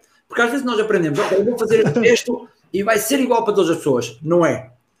bem. Porque às vezes nós aprendemos, ok, eu vou fazer este gesto e vai ser igual para todas as pessoas. Não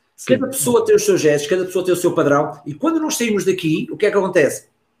é. Sim. Cada pessoa tem os seus gestos, cada pessoa tem o seu padrão, e quando nós saímos daqui, o que é que acontece?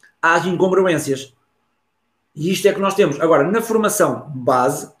 Há as incongruências. E isto é que nós temos. Agora, na formação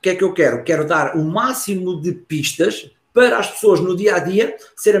base, o que é que eu quero? Quero dar o máximo de pistas para as pessoas no dia-a-dia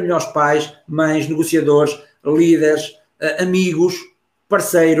serem melhores pais, mães, negociadores, líderes, amigos,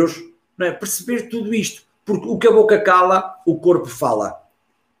 parceiros, não é? Perceber tudo isto. Porque o que a boca cala, o corpo fala.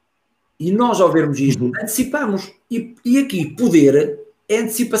 E nós, ao vermos isto, antecipamos. E aqui, poder é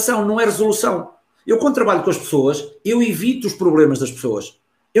antecipação, não é resolução. Eu, quando trabalho com as pessoas, eu evito os problemas das pessoas.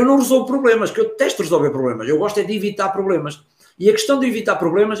 Eu não resolvo problemas, que eu detesto resolver problemas. Eu gosto é de evitar problemas. E a questão de evitar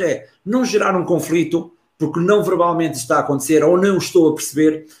problemas é não gerar um conflito, porque não verbalmente está a acontecer, ou não estou a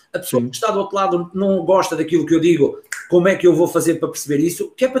perceber. A pessoa que está do outro lado não gosta daquilo que eu digo. Como é que eu vou fazer para perceber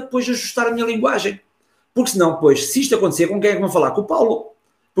isso? Que é para depois ajustar a minha linguagem. Porque senão, depois, se isto acontecer, com quem é que vão falar? Com o Paulo.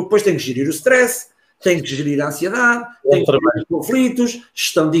 Porque depois tem que gerir o stress, tem que gerir a ansiedade, tem que gerir os conflitos,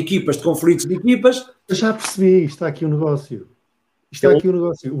 gestão de equipas, de conflitos de equipas. Eu já percebi, está aqui o negócio. Está aqui o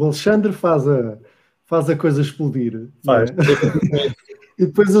negócio. O Alexandre faz a coisa explodir. Faz. E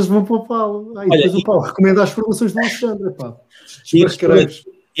depois eles vão para o Paulo. E depois o Paulo recomenda as formações do Alexandre. Pá.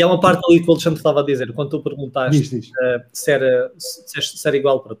 E há uma parte ali que o Alexandre estava a dizer, quando tu perguntaste se era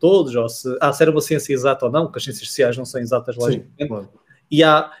igual para todos, ou se era uma ciência exata ou não, porque as ciências sociais não são exatas, logicamente. Sim, claro. E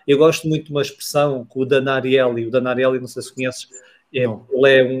eu gosto muito de uma expressão que o Dan Ariely, não sei se conheces, ele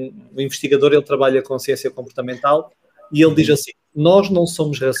é um investigador, ele trabalha com ciência comportamental, e ele diz assim, nós não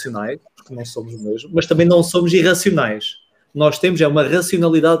somos racionais, porque não somos mesmo, mas também não somos irracionais. Nós temos uma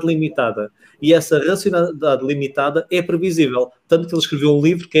racionalidade limitada. E essa racionalidade limitada é previsível. Tanto que ele escreveu um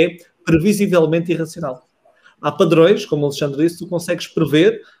livro que é previsivelmente irracional. Há padrões, como o Alexandre disse, tu consegues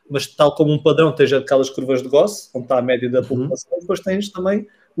prever, mas tal como um padrão tens aquelas curvas de Gauss, onde está a média da população, depois tens também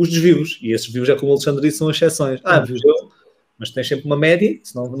os desvios. E esses desvios, como o Alexandre disse, são exceções. Mas tens sempre uma média,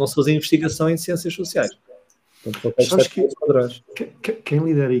 senão não se fazia investigação em ciências sociais. Portanto, acho que quem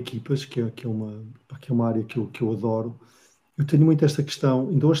lidera equipas, que é uma área que eu adoro, eu tenho muito esta questão.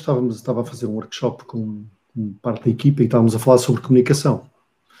 Ainda hoje estava a fazer um workshop com parte da equipa e estávamos a falar sobre comunicação,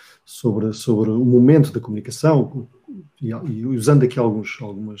 sobre o momento da comunicação e usando aqui algumas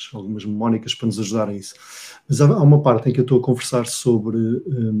mnemónicas para nos ajudar a isso. Mas há uma parte em que eu estou a conversar sobre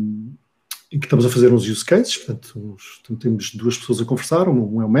em que estamos a fazer uns use cases, portanto temos 2 pessoas a conversar,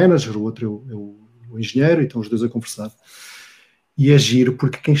 um é o manager, o outro é o engenheiro, e estão os 2 a conversar. E é giro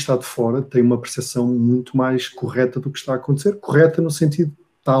porque quem está de fora tem uma percepção muito mais correta do que está a acontecer. Correta no sentido de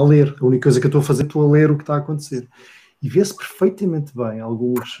está a ler. A única coisa que eu estou a fazer, estou a ler o que está a acontecer. E vê-se perfeitamente bem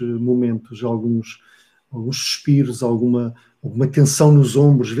alguns momentos, alguns alguns suspiros, alguma tensão nos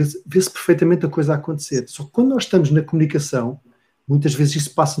ombros, vê-se perfeitamente a coisa a acontecer. Só que quando nós estamos na comunicação, muitas vezes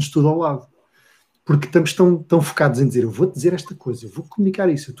isso passa-nos tudo ao lado. Porque estamos tão focados em dizer, eu vou-te dizer esta coisa, eu vou comunicar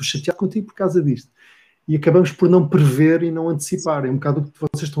isso, eu estou chateado contigo por causa disto. E acabamos por não prever e não antecipar. É um bocado o que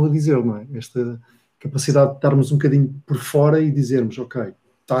vocês estão a dizer, não é? Esta capacidade de estarmos um bocadinho por fora e dizermos, ok,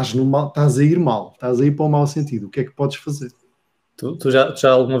 estás a ir mal, estás a ir para o mau sentido, o que é que podes fazer? Tu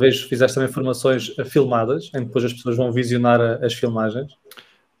já alguma vez fizeste também formações filmadas, em que depois as pessoas vão visionar as filmagens?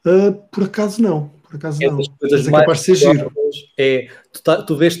 Por acaso não. Mas é capaz de ser giro.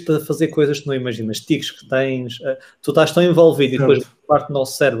 Tu vês-te a fazer coisas que não imaginas, tiques que tens, tu estás tão envolvido certo. E depois parte do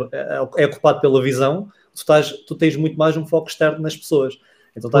nosso cérebro é ocupado pela visão, tu tens muito mais um foco externo nas pessoas.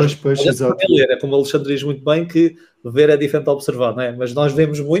 Então estás a ler, é como o Alexandre diz muito bem, que ver é diferente de observar, não é? Mas nós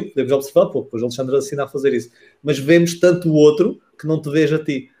vemos muito, podemos observar pouco, depois o Alexandre ensina a fazer isso, mas vemos tanto o outro que não te vês a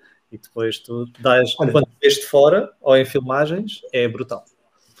ti. E depois tu dás, quando vês de fora ou em filmagens, é brutal.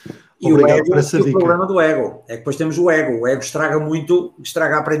 E o ego, o problema do ego é que depois temos o ego estraga muito,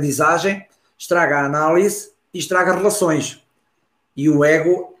 estraga a aprendizagem, estraga a análise e estraga relações. E o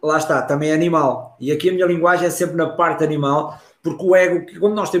ego, lá está, também é animal. E aqui a minha linguagem é sempre na parte animal, porque o ego,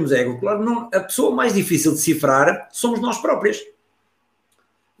 quando nós temos ego, claro, não, a pessoa mais difícil de decifrar somos nós próprios.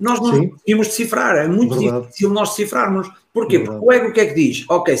 Nós não conseguimos decifrar, é muito difícil nós decifrarmos. Porquê? Porque o ego o que é que diz?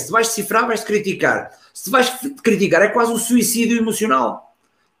 Ok, se tu vais decifrar, vais-te criticar. Se tu vais criticar, é quase um suicídio emocional.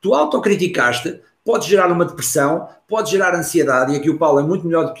 Tu autocriticaste, pode gerar uma depressão, pode gerar ansiedade, e aqui o Paulo é muito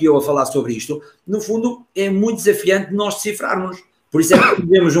melhor do que eu a falar sobre isto. No fundo, é muito desafiante nós decifrarmos. Por isso é que quando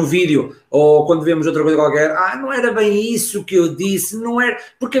vemos um vídeo ou quando vemos outra coisa qualquer, não era bem isso que eu disse, não era,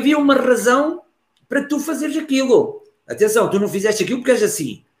 porque havia uma razão para tu fazeres aquilo. Atenção, tu não fizeste aquilo porque és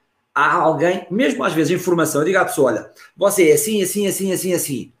assim. Há alguém, mesmo às vezes informação, eu digo à pessoa, olha, você é assim, assim, assim, assim,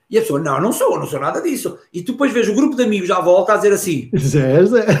 assim. E a pessoa, não sou nada disso. E tu depois vês o grupo de amigos à volta a dizer assim.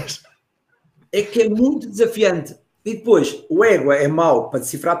 É que é muito desafiante. E depois, o ego é mau para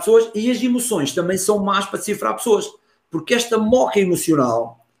decifrar pessoas e as emoções também são más para decifrar pessoas. Porque esta moca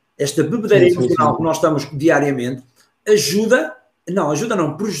emocional, esta bebedeira emocional que nós estamos diariamente,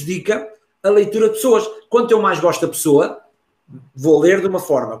 prejudica a leitura de pessoas. Quanto eu mais gosto da pessoa, vou ler de uma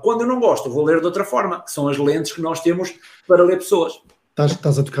forma. Quando eu não gosto, vou ler de outra forma, que são as lentes que nós temos para ler pessoas.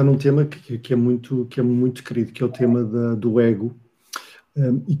 Estás a tocar num tema que é muito querido, que é o tema do ego,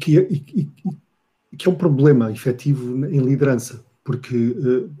 e que é um problema efetivo em liderança, porque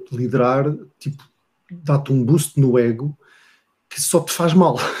liderar, tipo, dá-te um boost no ego que só te faz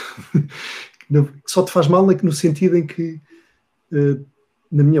mal. Só te faz mal no sentido em que,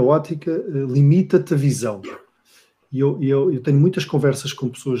 na minha ótica, limita-te a visão. E eu tenho muitas conversas com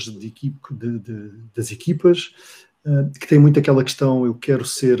pessoas de equipe, das equipas, que têm muito aquela questão, eu quero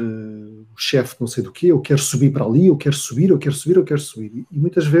ser o chefe não sei do quê, eu quero subir para ali, eu quero subir. E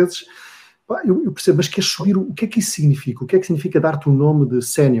muitas vezes eu percebo, mas queres subir, o que é que isso significa? O que é que significa dar-te o nome de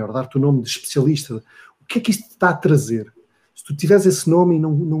sénior, dar-te o nome de especialista? O que é que isto te está a trazer? Se tu tiveres esse nome e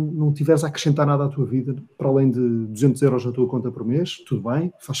não tiveres a acrescentar nada à tua vida, para além de 200 euros na tua conta por mês, tudo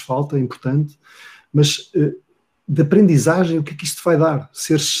bem, faz falta, é importante, mas de aprendizagem, o que é que isto te vai dar?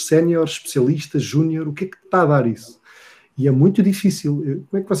 Seres sénior, especialista, júnior, o que é que te está a dar isso? E é muito difícil.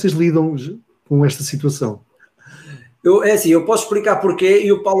 Como é que vocês lidam com esta situação? Eu posso explicar porquê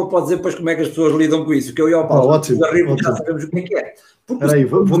e o Paulo pode dizer depois como é que as pessoas lidam com isso, que eu e o Paulo ótimo. Já sabemos o que é. Espera aí,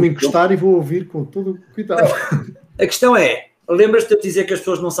 vou-me encostar e vou ouvir com todo cuidado. A questão é, lembras-te de dizer que as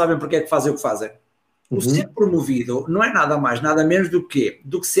pessoas não sabem porque é que fazem o que fazem? O ser promovido não é nada mais, nada menos do que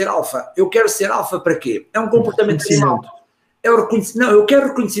ser alfa. Eu quero ser alfa para quê? É um comportamento animal. Eu quero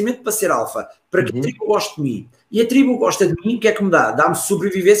reconhecimento para ser alfa, para que a tribo goste de mim. E a tribo gosta de mim, o que é que me dá? Dá-me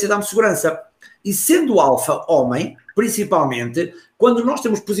sobrevivência, dá-me segurança. E sendo alfa homem, principalmente, quando nós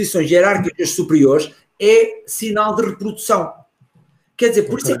temos posições hierárquicas superiores, é sinal de reprodução. Quer dizer,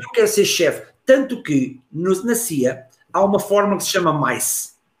 por isso é que eu quero ser chefe. Tanto que na CIA há uma fórmula que se chama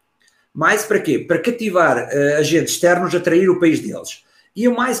MICE. MICE para quê? Para cativar agentes externos, atrair o país deles. E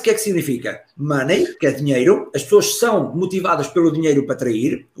o MICE o que é que significa? Money, que é dinheiro. As pessoas são motivadas pelo dinheiro para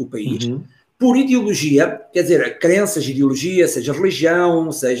atrair o país. Por ideologia, quer dizer, crenças, ideologia, seja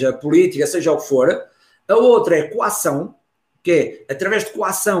religião, seja política, seja o que for. A outra é coação, que é, através de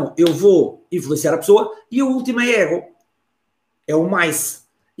coação, eu vou influenciar a pessoa. E a última é ego. É o MICE.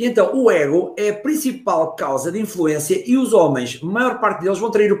 E então, o ego é a principal causa de influência e os homens, a maior parte deles, vão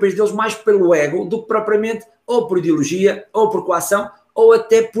atrair o país deles mais pelo ego do que propriamente ou por ideologia, ou por coação, ou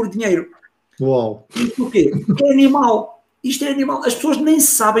até por dinheiro. Uau! E porquê? Porque é animal. Isto é animal. As pessoas nem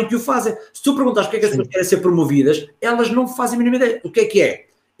sabem que o fazem. Se tu perguntas porque é que as pessoas querem ser promovidas, elas não fazem a mínima ideia. O que é que é?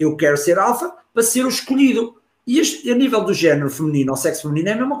 Eu quero ser alfa para ser o escolhido. E a nível do género feminino ou sexo feminino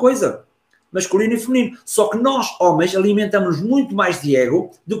é a mesma coisa. Masculino e feminino. Só que nós, homens, alimentamos muito mais de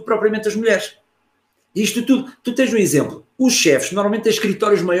ego do que propriamente as mulheres. Isto tudo, tu tens um exemplo. Os chefes normalmente têm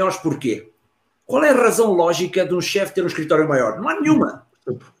escritórios maiores porquê? Qual é a razão lógica de um chefe ter um escritório maior? Não há nenhuma.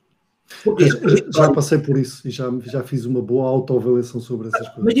 Porque já passei por isso e já fiz uma boa autoavaliação sobre essas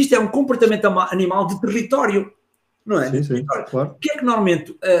coisas. Mas isto é um comportamento animal de território, não é? Sim, sim, claro. O que é que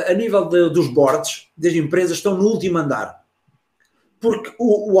normalmente, a nível dos boards das empresas, estão no último andar? Porque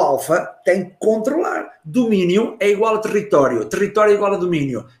o alfa tem que controlar. Domínio é igual a território. Território é igual a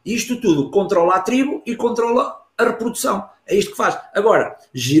domínio. Isto tudo controla a tribo e controla a reprodução. É isto que faz. Agora,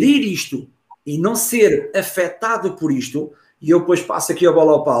 gerir isto e não ser afetado por isto, e eu depois passo aqui a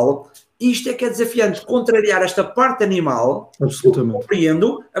bola ao Paulo, isto é que é desafiante. Contrariar esta parte animal, absolutamente. Eu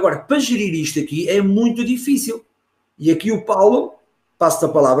compreendo. Agora, para gerir isto aqui é muito difícil. E aqui o Paulo, passo-te a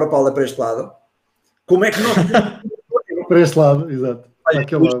palavra, Paulo, é para este lado. Como é que nós... Para este lado, exato. Para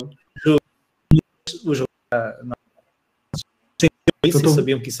aquele lado. Os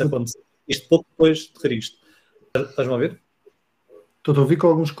sabiam que isso acontecia. Isto pouco depois de ter isto. Estás-me a ouvir? Estou a ouvir com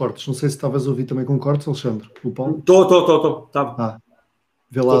alguns cortes. Não sei se estavas a ouvir também com cortes, Alexandre. O Paulo? Estou.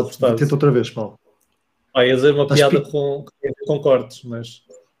 Vê lá, tenta outra vez, Paulo. Ia dizer uma piada com cortes, mas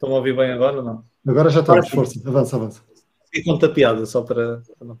estão a ouvir bem agora ou não? Agora já está, força. Avança. E conta a piada, só para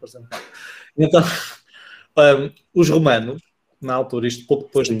não parecer. Então, os romanos, na altura, isto pouco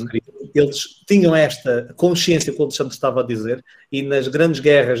depois de Cristo, eles tinham esta consciência que o Alexandre estava a dizer, e nas grandes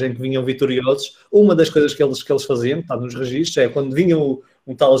guerras em que vinham vitoriosos, uma das coisas que eles faziam, está nos registros, é quando vinha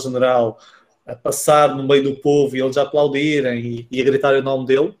um tal general a passar no meio do povo e eles a aplaudirem e a gritar o nome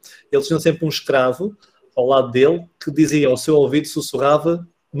dele, eles tinham sempre um escravo ao lado dele que dizia ao seu ouvido, sussurrava,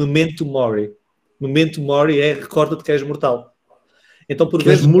 memento mori. Memento mori é recorda-te que és mortal. Então, por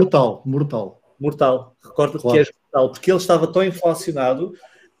vezes... mortal. Recorda-te que és mortal. Porque ele estava tão inflacionado.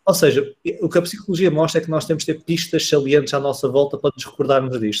 Ou seja, o que a psicologia mostra é que nós temos de ter pistas salientes à nossa volta para nos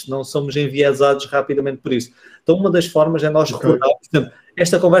recordarmos disto. Não somos enviesados rapidamente por isso. Então, uma das formas é nós recordarmos. Por exemplo,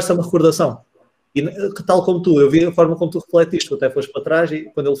 esta conversa é uma recordação. E tal como tu, eu vi a forma como tu refletiste. Tu até foste para trás e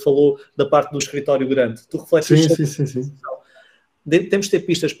quando ele falou da parte do escritório grande, tu refletiste. Sim. Temos de ter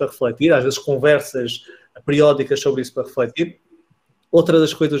pistas para refletir, às vezes conversas periódicas sobre isso para refletir. Outra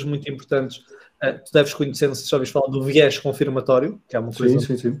das coisas muito importantes, tu deves conhecer, não sei se já ouviste falar do viés confirmatório, que é uma coisa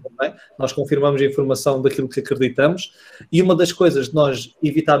sim. Também. Nós confirmamos a informação daquilo que acreditamos, e uma das coisas de nós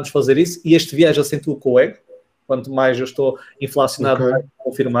evitarmos fazer isso, e este viés acentua com o ego, quanto mais eu estou inflacionado, mais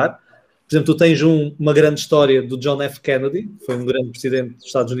confirmar. Por exemplo, tu tens uma grande história do John F. Kennedy, que foi um grande presidente dos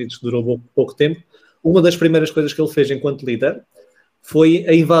Estados Unidos que durou pouco tempo. Uma das primeiras coisas que ele fez enquanto líder foi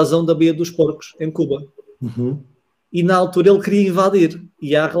a invasão da Baía dos Porcos, em Cuba. Uhum. E na altura ele queria invadir.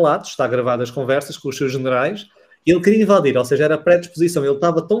 E há relatos, está gravadas as conversas com os seus generais, e ele queria invadir, ou seja, era predisposição. Ele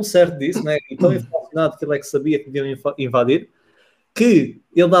estava tão certo disso, né, e tão inflacionado que ele é que sabia que deviam invadir, que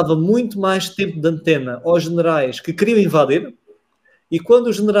ele dava muito mais tempo de antena aos generais que queriam invadir, e quando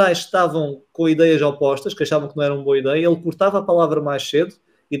os generais estavam com ideias opostas, que achavam que não era uma boa ideia, ele cortava a palavra mais cedo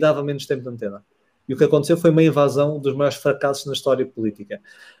e dava menos tempo de antena. E o que aconteceu foi uma invasão dos maiores fracassos na história política.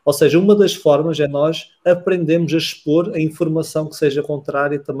 Ou seja, uma das formas é nós aprendermos a expor a informação que seja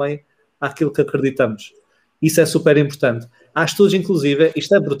contrária também àquilo que acreditamos. Isso é super importante. Há estudos, inclusive,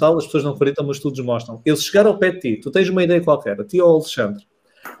 isto é brutal, as pessoas não acreditam, mas estudos mostram. Eu, se chegar ao pé de ti, tu tens uma ideia qualquer, a ti ou ao Alexandre,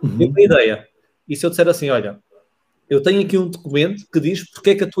 tenho uma ideia, e se eu disser assim, olha, eu tenho aqui um documento que diz porque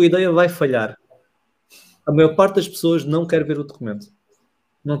é que a tua ideia vai falhar. A maior parte das pessoas não quer ver o documento.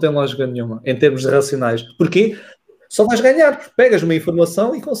 Não tem lógica nenhuma, em termos racionais. Porquê? Só vais ganhar, porque pegas uma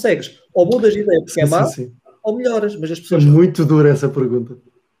informação e consegues. Ou mudas de ideia porque é má, ou melhoras. Mas as pessoas... É muito dura essa pergunta.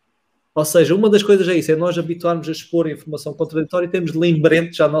 Ou seja, uma das coisas é isso, é nós habituarmos a expor a informação contraditória e temos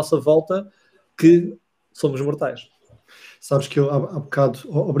lembretes à nossa volta que somos mortais. Sabes que eu há bocado...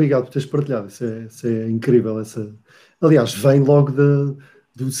 Obrigado por teres partilhado, isso é incrível. Aliás, vem logo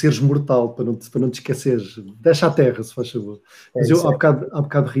de seres mortal, para não te esqueceres. Deixa a terra, se faz favor. Mas eu há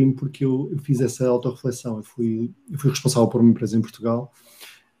bocado rimo porque eu fiz essa autorreflexão. Eu fui responsável por uma empresa em Portugal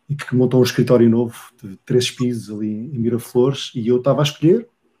e que montou um escritório novo de 3 pisos ali em Miraflores, e eu estava a escolher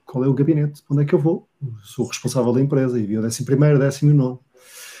qual é o gabinete, onde é que eu vou. Eu sou o responsável da empresa e vi o 11º, 19º.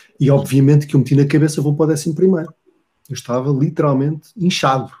 E obviamente que eu meti na cabeça, vou para o 11º. Eu estava literalmente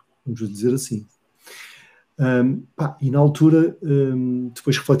inchado, vamos dizer assim. E na altura,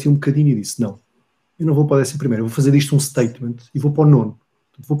 depois refleti um bocadinho e disse, não, eu não vou para o 11º, eu vou fazer disto um statement e vou para o 9º.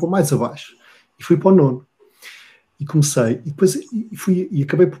 Vou para o mais abaixo. E fui para o 9º. E comecei, e depois e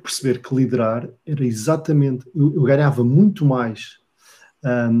acabei por perceber que liderar era exatamente, eu ganhava muito mais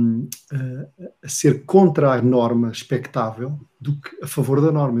a ser contra a norma expectável do que a favor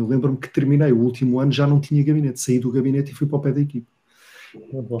da norma. Eu lembro-me que terminei o último ano, já não tinha gabinete, saí do gabinete e fui para o pé da equipa.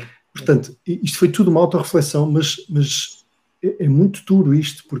 Portanto, isto foi tudo uma autorreflexão, mas é muito duro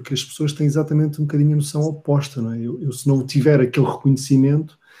isto, porque as pessoas têm exatamente um bocadinho a noção oposta, não é? Eu se não tiver aquele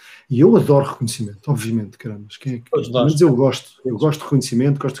reconhecimento, e eu adoro reconhecimento, obviamente, caramba, mas eu gosto de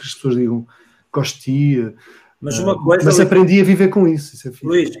reconhecimento, gosto que as pessoas digam, gosto de ti, mas aprendi a viver com isso. Isso é fixe.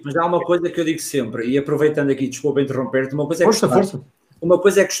 Luís, mas há uma coisa que eu digo sempre, e aproveitando aqui, desculpa interromper-te, uma coisa é força. Uma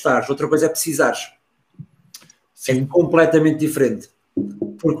coisa é gostares, outra coisa é precisares. Sim. É completamente diferente.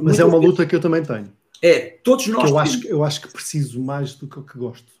 Mas é uma luta que eu também tenho. Todos nós... Eu acho que preciso mais do que o que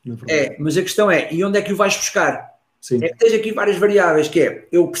gosto, na verdade. Mas a questão é, e onde é que o vais buscar? Sim. É que tens aqui várias variáveis, que é,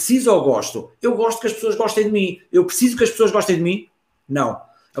 eu preciso ou gosto? Eu gosto que as pessoas gostem de mim. Eu preciso que as pessoas gostem de mim? Não.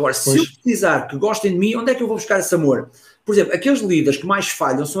 Agora, se eu precisar que gostem de mim, onde é que eu vou buscar esse amor? Por exemplo, aqueles líderes que mais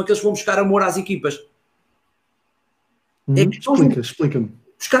falham são aqueles que vão buscar amor às equipas. Explica-me.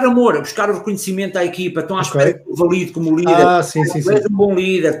 Buscar amor, buscar o reconhecimento à equipa, estão à espera que eu valide como líder. Sim. Tu és um bom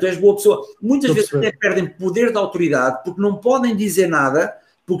líder, tu és boa pessoa. Muitas vezes até perdem poder de autoridade porque não podem dizer nada,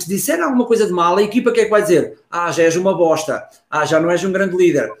 porque se disserem alguma coisa de mal, a equipa o que é que vai dizer? Já és uma bosta, já não és um grande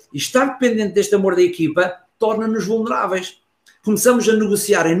líder. E estar dependente deste amor da equipa torna-nos vulneráveis. Começamos a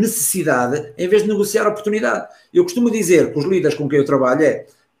negociar em necessidade em vez de negociar a oportunidade. Eu costumo dizer que os líderes com quem eu trabalho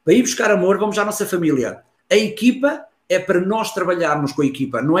para ir buscar amor, vamos à nossa família. A equipa é para nós trabalharmos com a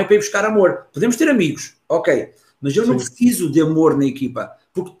equipa, não é para ir buscar amor. Podemos ter amigos, ok, mas eu não preciso de amor na equipa,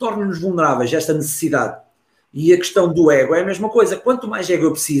 porque torna-nos vulneráveis esta necessidade. E a questão do ego é a mesma coisa. Quanto mais ego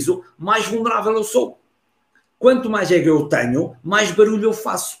eu preciso, mais vulnerável eu sou. Quanto mais ego eu tenho, mais barulho eu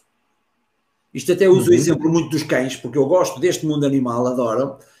faço. Isto até uso o exemplo muito dos cães, porque eu gosto deste mundo animal,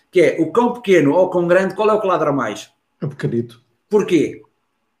 adoro, que é o cão pequeno ou o cão grande, qual é o que ladra mais? É pequenito. Porquê?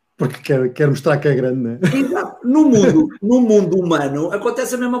 Porque quer mostrar que é grande, não é? Exato. No mundo humano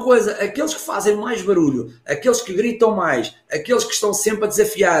acontece a mesma coisa. Aqueles que fazem mais barulho, aqueles que gritam mais, aqueles que estão sempre a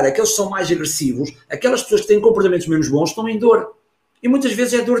desafiar, aqueles que são mais agressivos, aquelas pessoas que têm comportamentos menos bons estão em dor. E muitas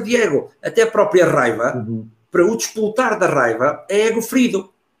vezes é dor de ego. Até a própria raiva, para o despoltar da raiva, é ego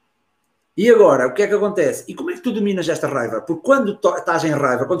ferido. E agora, o que é que acontece? E como é que tu dominas esta raiva? Porque quando estás em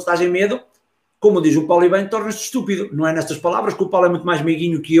raiva, quando estás em medo, como diz o Paulo e bem, tornas-te estúpido. Não é nestas palavras, que o Paulo é muito mais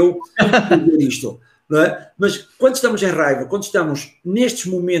meiguinho que eu dizer isto. Não é? Mas quando estamos em raiva, quando estamos nestes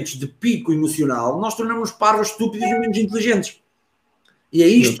momentos de pico emocional, nós tornamos parvos, estúpidos e menos inteligentes. E é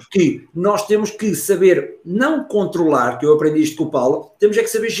isto que nós temos que saber não controlar, que eu aprendi isto com o Paulo, temos é que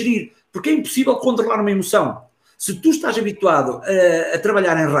saber gerir. Porque é impossível controlar uma emoção. Se tu estás habituado a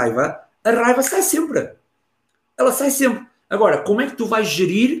trabalhar em raiva, a raiva sai sempre. Ela sai sempre. Agora, como é que tu vais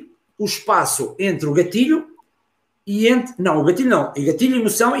gerir o espaço entre o gatilho e entre... Não, o gatilho não. E gatilho e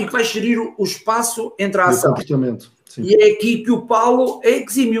emoção, e que vais gerir o espaço entre a ação. Sim. E é aqui que o Paulo é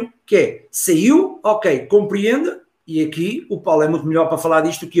exímio, que é, saiu, ok, compreende, e aqui o Paulo é muito melhor para falar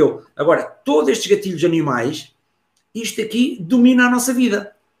disto que eu. Agora, todos estes gatilhos animais, isto aqui domina a nossa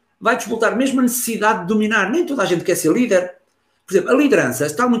vida. Vai desvoltar mesmo a necessidade de dominar. Nem toda a gente quer ser líder. Por exemplo, a liderança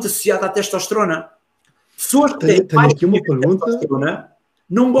está muito associada à testosterona. Pessoas que têm mais aqui uma pergunta. Testosterona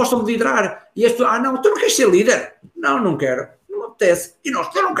não gostam de liderar. E as pessoas, não, tu não queres ser líder? Não quero. Não me apetece. E nós,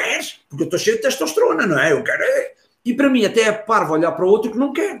 tu não queres? Porque eu estou cheio de testosterona, não é? Eu quero. E para mim até é parvo olhar para o outro que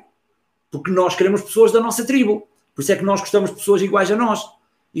não quer. Porque nós queremos pessoas da nossa tribo. Por isso é que nós gostamos de pessoas iguais a nós.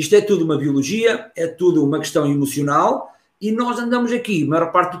 Isto é tudo uma biologia, é tudo uma questão emocional e nós andamos aqui, a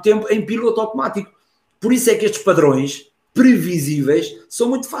maior parte do tempo, em piloto automático. Por isso é que estes padrões previsíveis são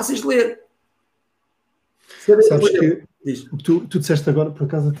muito fáceis de ler. Sabes que tu disseste agora, por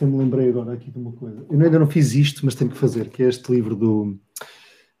acaso até me lembrei agora aqui de uma coisa. Eu ainda não fiz isto, mas tenho que fazer, que é este livro do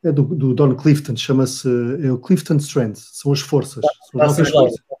Don Clifton, chama-se o Clifton Strengths, são as forças. São as nossas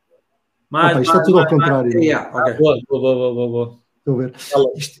forças. Isto está tudo ao contrário. Boa. Estou a ver.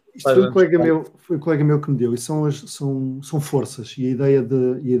 Isto foi um colega meu que me deu, e são forças. E a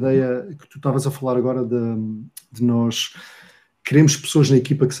ideia que tu estavas a falar agora de nós queremos pessoas na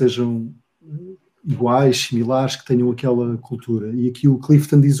equipa que sejam iguais, similares, que tenham aquela cultura. E aqui o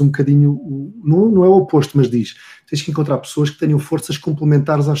Clifton diz um bocadinho, não é o oposto, mas diz, tens que encontrar pessoas que tenham forças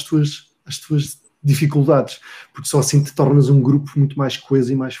complementares às tuas dificuldades, porque só assim te tornas um grupo muito mais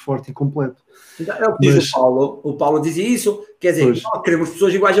coeso e mais forte e completo. É o que diz o Paulo. O Paulo dizia isso, quer dizer, nós queremos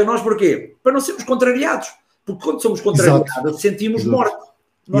pessoas iguais a nós, porquê? Para não sermos contrariados, porque quando somos contrariados sentimos morte.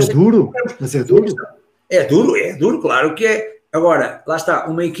 É duro, mas é duro. É duro, claro que é. Agora, lá está,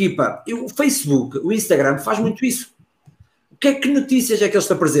 uma equipa, o Facebook, o Instagram faz muito isso. Que notícias é que eles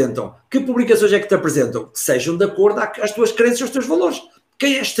te apresentam? Que publicações é que te apresentam? Que sejam de acordo às tuas crenças e aos teus valores.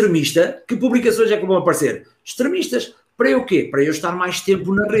 quem é extremista, que publicações é que vão aparecer? Extremistas. Para eu quê? Para eu estar mais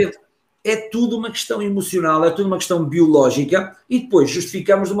tempo na rede. É tudo uma questão emocional, é tudo uma questão biológica e depois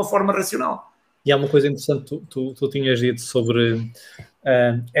justificamos de uma forma racional. E há uma coisa interessante que tu tinhas dito sobre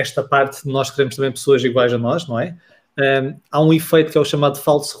esta parte de nós queremos também pessoas iguais a nós, não é? Há um efeito que é o chamado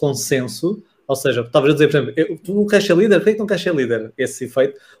falso consenso, ou seja, estavas a dizer, por exemplo, tu não queres ser líder, por que não queres ser líder? Esse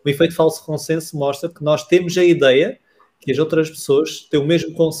efeito, o efeito falso consenso mostra que nós temos a ideia que as outras pessoas têm o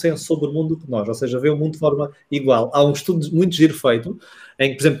mesmo consenso sobre o mundo que nós, ou seja, vê o mundo de forma igual. Há um estudo muito giro feito, em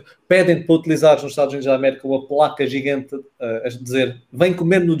que, por exemplo, pedem para utilizares nos Estados Unidos da América uma placa gigante a dizer, vem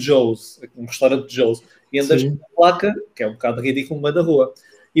comer no Joe's, um restaurante de Joe's, e andas com a placa, que é um bocado ridículo, no meio da rua,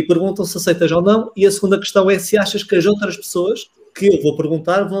 e perguntam se aceitas ou não, e a segunda questão é se achas que as outras pessoas que eu vou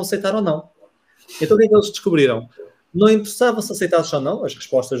perguntar vão aceitar ou não. Então o que é que eles descobriram? Não interessava se aceitasses ou não, as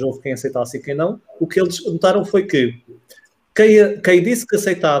respostas houve quem aceitasse e quem não, o que eles notaram foi que quem disse que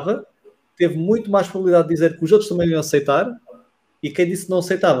aceitava teve muito mais probabilidade de dizer que os outros também iam aceitar, e quem disse que não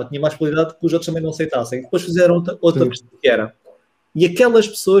aceitava tinha mais probabilidade de que os outros também não aceitassem. Depois fizeram outra questão que era, e aquelas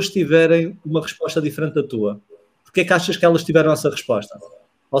pessoas tiverem uma resposta diferente da tua, porque é que achas que elas tiveram essa resposta?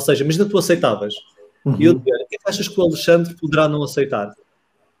 Ou seja, imagina que tu aceitavas, e eu digo, o que é que achas que o Alexandre poderá não aceitar?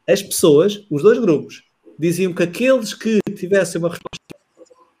 As pessoas, os dois grupos, diziam que aqueles que tivessem uma resposta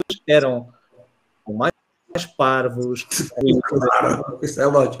eram mais parvos. Claro, isso é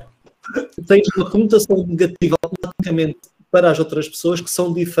lógico. Tens uma conotação negativa automaticamente para as outras pessoas que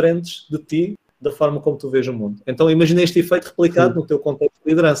são diferentes de ti, da forma como tu vês o mundo. Então imagina este efeito replicado no teu contexto de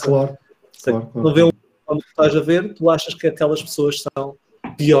liderança. Claro. Não vê onde estás a ver, tu achas que aquelas pessoas são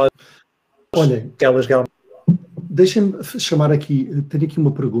piores que elas realmente. Deixem-me chamar aqui, tenho aqui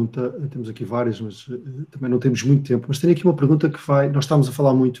uma pergunta, temos aqui várias, mas também não temos muito tempo, mas tenho aqui uma pergunta que nós estamos a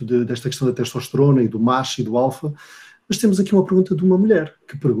falar muito desta questão da testosterona e do macho e do alfa, mas temos aqui uma pergunta de uma mulher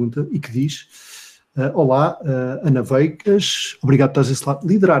que pergunta e que diz, olá, Ana Veicas, obrigado por estás desse lado,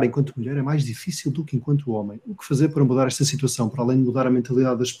 liderar enquanto mulher é mais difícil do que enquanto homem. O que fazer para mudar esta situação, para além de mudar a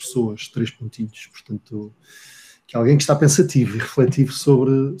mentalidade das pessoas? 3 pontinhos, portanto, que alguém que está pensativo e refletivo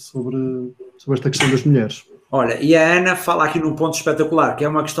sobre esta questão das mulheres. Olha, e a Ana fala aqui num ponto espetacular, que é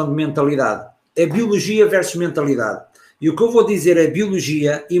uma questão de mentalidade. É biologia versus mentalidade. E o que eu vou dizer é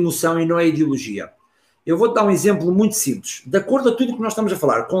biologia, emoção e não é ideologia. Eu vou-te dar um exemplo muito simples. De acordo a tudo o que nós estamos a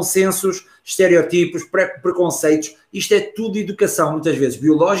falar, consensos, estereotipos, preconceitos, isto é tudo educação, muitas vezes,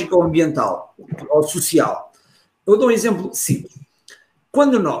 biológica ou ambiental, ou social. Eu dou um exemplo simples.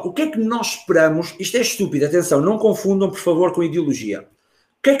 O que é que nós esperamos, isto é estúpido, atenção, não confundam, por favor, com ideologia.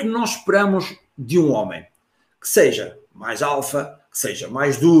 O que é que nós esperamos de um homem? Que seja mais alfa, que seja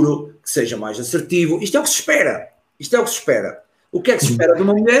mais duro, que seja mais assertivo. Isto é o que se espera. Isto é o que se espera. O que é que se espera de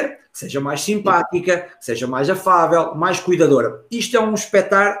uma mulher? Que seja mais simpática, que seja mais afável, mais cuidadora. Isto é um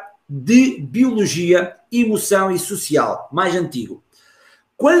espetar de biologia, emoção e social, mais antigo.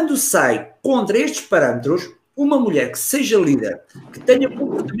 Quando sai contra estes parâmetros, uma mulher que seja líder, que tenha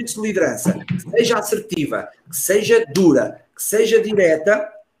comportamentos de liderança, que seja assertiva, que seja dura, que seja direta,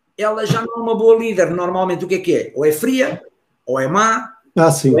 ela já não é uma boa líder. Normalmente o que é? Ou é fria, ou é má,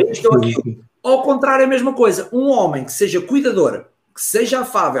 sim. ou é isto ou aquilo. Ao contrário, é a mesma coisa. Um homem que seja cuidador, que seja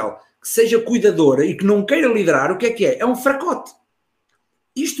afável, que seja cuidadora e que não queira liderar, o que é? É um fracote.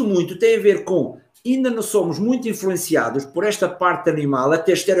 Isto muito tem a ver com, ainda não somos muito influenciados por esta parte animal,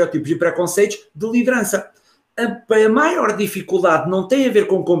 até estereótipos e preconceitos de liderança. A maior dificuldade não tem a ver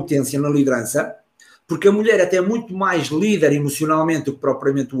com competência na liderança, porque a mulher até é muito mais líder emocionalmente do que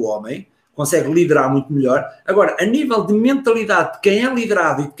propriamente o homem, consegue liderar muito melhor. Agora, a nível de mentalidade de quem é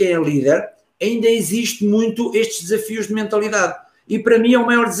liderado e de quem é líder, ainda existe muito estes desafios de mentalidade. E para mim é o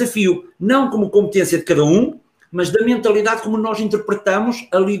maior desafio, não como competência de cada um, mas da mentalidade como nós interpretamos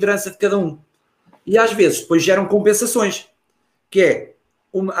a liderança de cada um. E às vezes depois geram compensações, que é,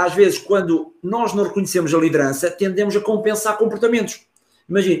 às vezes quando nós não reconhecemos a liderança, tendemos a compensar comportamentos.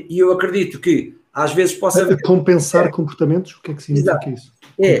 Imagina, e eu acredito que às vezes possa haver... Compensar comportamentos? O que é que significa isso?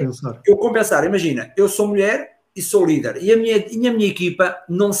 Compensar. Imagina, eu sou mulher e sou líder. E a minha equipa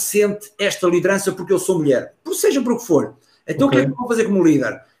não sente esta liderança porque eu sou mulher. Seja por o que for. Então o que é que eu vou fazer como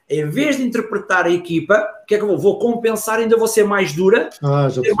líder? Em vez de interpretar a equipa, o que é que eu vou? Vou compensar, ainda vou ser mais dura,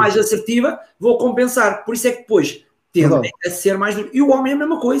 ser mais assertiva, vou compensar. Por isso é que depois tendem a ser mais duro. E o homem é a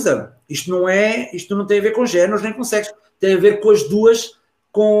mesma coisa. Isto não tem a ver com géneros nem com sexo. Tem a ver com as duas,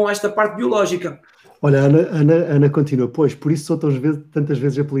 com esta parte biológica. Olha, a Ana continua, por isso sou tantas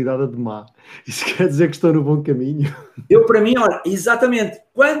vezes apelidada de má. Isso quer dizer que estou no bom caminho? Para mim, olha, exatamente,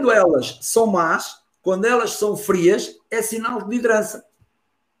 quando elas são más, quando elas são frias, é sinal de liderança.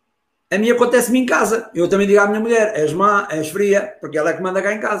 A minha acontece-me em casa. Eu também digo à minha mulher, és má, és fria, porque ela é que manda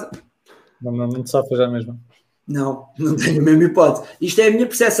cá em casa. Não te safas já mesmo. Não tenho a mesma hipótese. Isto é a minha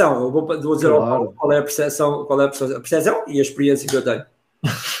percepção. Eu vou dizer ao Paulo qual é a percepção e a experiência que eu tenho.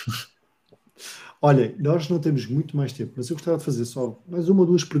 Olha, nós não temos muito mais tempo, mas eu gostava de fazer só mais uma ou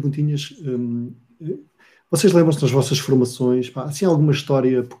duas perguntinhas. Vocês lembram-se das vossas formações? Assim, alguma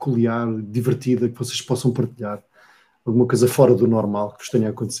história peculiar, divertida, que vocês possam partilhar? Alguma coisa fora do normal que vos tenha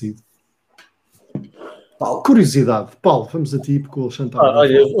acontecido? Paulo. Curiosidade. Paulo, vamos a ti, porque o Alexandre está...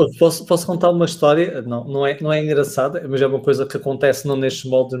 Olha, eu posso contar uma história, não é engraçada, mas é uma coisa que acontece não nestes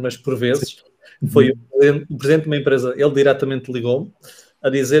moldes, mas por vezes. Foi o presidente de uma empresa, ele diretamente ligou-me a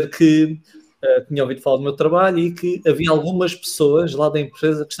dizer que tinha ouvido falar do meu trabalho e que havia algumas pessoas lá da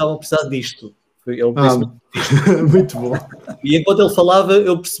empresa que estavam a precisar disto. Ele disse muito bom. E enquanto ele falava,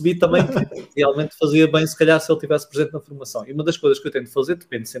 eu percebi também que realmente fazia bem, se calhar, se ele estivesse presente na formação. E uma das coisas que eu tento fazer,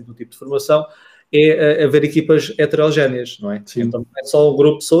 depende sempre do tipo de formação, é haver equipas heterogéneas, não é? Sim. Então, não é só um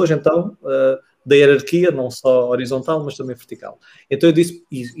grupo de pessoas, então, da hierarquia, não só horizontal, mas também vertical. Então eu disse,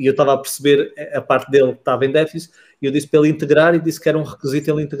 e eu estava a perceber a parte dele que estava em déficit, e eu disse para ele integrar, e disse que era um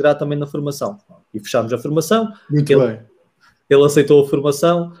requisito ele integrar também na formação. E fechámos a formação. Muito bem. Ele aceitou a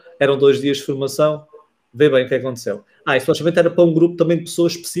formação, eram 2 dias de formação, vê bem o que aconteceu. E supostamente era para um grupo também de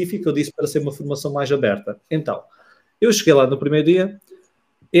pessoas específicas, eu disse para ser uma formação mais aberta. Então, eu cheguei lá no primeiro dia,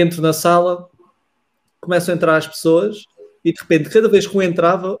 entro na sala, começam a entrar as pessoas, e de repente, cada vez que eu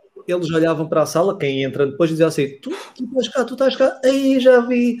entrava, eles olhavam para a sala, quem entra depois dizia assim, tu estás cá, aí já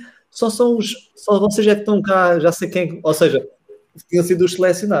vi, só vocês é que estão cá, já sei quem, ou seja, tinham sido os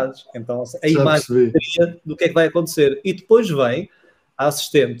selecionados. Então, a imagem do que é que vai acontecer. E depois vem a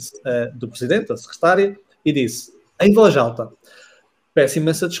assistente do presidente, a secretária, e disse, em voz alta, peço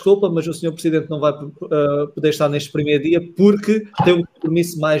imensa desculpa, mas o senhor presidente não vai poder estar neste primeiro dia porque tem um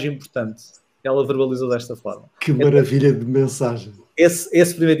compromisso mais importante. Ela verbalizou desta forma. Que maravilha de mensagem.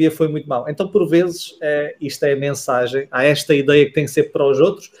 Esse primeiro dia foi muito mau. Então, por vezes, isto é a mensagem. Há esta ideia que tem que ser para os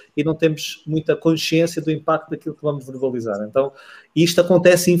outros e não temos muita consciência do impacto daquilo que vamos verbalizar. Então, isto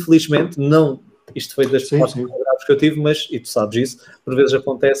acontece, infelizmente, não... Isto foi das respostas mais graves que eu tive, mas, e tu sabes isso, por vezes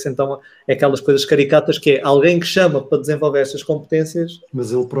acontece, então, é aquelas coisas caricatas que é alguém que chama para desenvolver estas competências...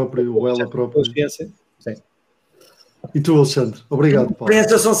 Mas ele próprio, ou ela própria... Consciência. Sim. E tu, Alexandre? Obrigado, Paulo.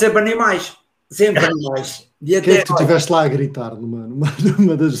 As são sempre animais. Sempre animais. E até, que é que tu estiveste lá a gritar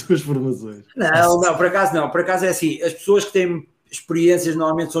numa das duas formações? Não, por acaso não. Por acaso é assim, as pessoas que têm experiências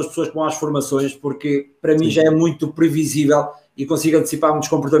normalmente são as pessoas que vão às formações, porque para mim já é muito previsível e consigo antecipar muitos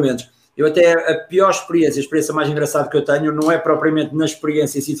comportamentos. Eu até, a pior experiência, a experiência mais engraçada que eu tenho, não é propriamente na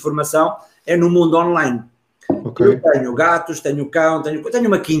experiência em si de formação, é no mundo online. Okay. Eu tenho gatos, tenho cão, tenho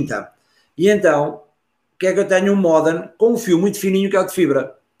uma quinta. E então, o que é que eu tenho? Um modem com um fio muito fininho que é o de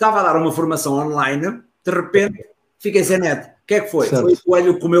fibra. Estava a dar uma formação online, de repente fiquei sem net. O que é que foi? Certo. Foi o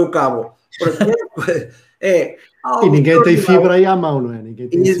coelho que comeu o cabo. E ninguém tem fibra aí à mão, não é? Ninguém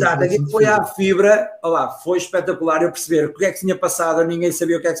tem. Exato, aqui foi à fibra, olá, foi espetacular eu perceber o que é que tinha passado, ninguém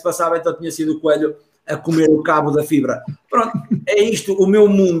sabia o que é que se passava, então tinha sido o coelho a comer o cabo da fibra. Pronto, é isto, o meu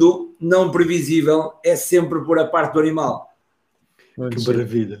mundo não previsível é sempre por a parte do animal. Que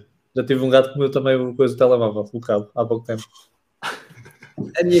maravilha. Já tive um gato que comeu também uma coisa do telemóvel, o cabo, há pouco tempo.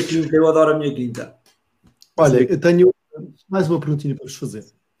 A minha quinta, eu adoro a minha quinta. Olha, eu tenho mais uma perguntinha para vos fazer.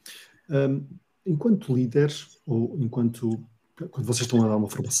 Enquanto líderes, ou quando vocês estão a dar uma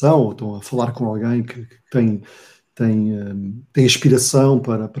formação, ou estão a falar com alguém que tem aspiração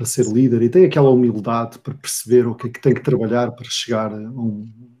para ser líder e tem aquela humildade para perceber o que é que tem que trabalhar para chegar a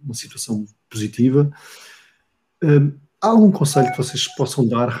uma situação positiva, há algum conselho que vocês possam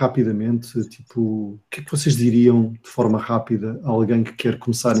dar rapidamente? Tipo, o que é que vocês diriam de forma rápida a alguém que quer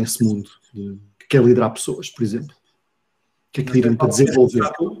começar nesse mundo, que quer liderar pessoas, por exemplo? O que é que diriam para desenvolver?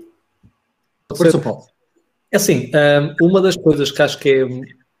 É assim, uma das coisas que acho que é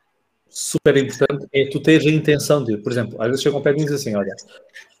super importante é tu teres a intenção de, por exemplo, às vezes chegam perto e dizem assim, olha,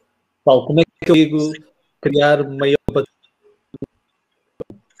 Paulo, como é que eu digo criar maior bateria?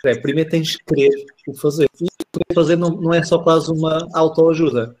 Primeiro tens que querer o fazer. E o querer fazer não é só quase uma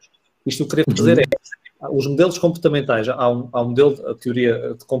autoajuda. Isto o querer fazer é os modelos comportamentais. Há um modelo, a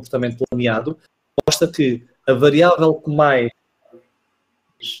teoria de comportamento planeado, mostra que a variável que mais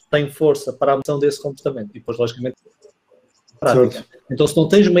tem força para a ação desse comportamento e depois, logicamente, prática. Certo. Então, se não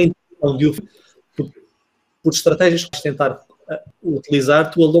tens uma intenção de por estratégias que vais tentar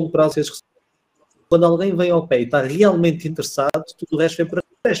utilizar, tu a longo prazo, quando alguém vem ao pé e está realmente interessado, tudo o resto vem para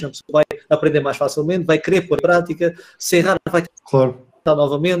trás. A pessoa vai aprender mais facilmente, vai querer pôr a prática, se errar, vai tentar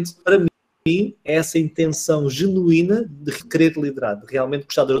novamente. Para mim, mim é essa intenção genuína de querer liderar, de realmente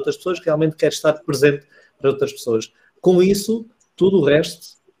gostar das outras pessoas, realmente querer estar presente para outras pessoas. Com isso, tudo o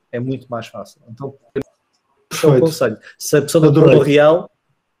resto é muito mais fácil. Então, é um conselho. Se a pessoa não for real,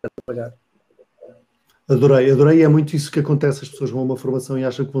 é pagar. Adorei. E é muito isso que acontece. As pessoas vão a uma formação e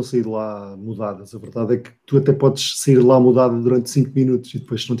acham que vão sair lá mudadas. A verdade é que tu até podes sair lá mudada durante 5 minutos e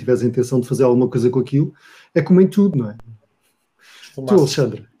depois, se não tiveres a intenção de fazer alguma coisa com aquilo, é como em tudo, não é? Tu,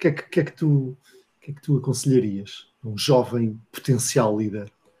 Alexandre, o que é que tu aconselharias a um jovem potencial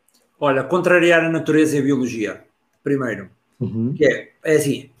líder? Olha, contrariar a natureza e a biologia, primeiro. Que é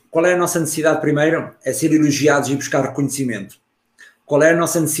assim, qual é a nossa necessidade primeiro? É ser elogiados e buscar reconhecimento. Qual é a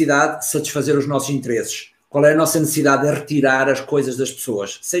nossa necessidade? Satisfazer os nossos interesses. Qual é a nossa necessidade? É retirar as coisas das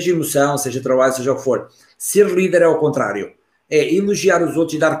pessoas. Seja emoção, seja trabalho, seja o que for. Ser líder é ao contrário. É elogiar os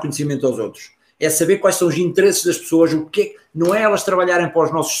outros e dar reconhecimento aos outros. É saber quais são os interesses das pessoas. O que não é elas trabalharem para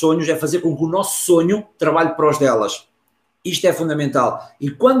os nossos sonhos, é fazer com que o nosso sonho trabalhe para os delas. Isto é fundamental. E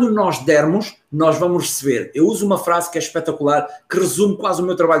quando nós dermos, nós vamos receber. Eu uso uma frase que é espetacular, que resume quase o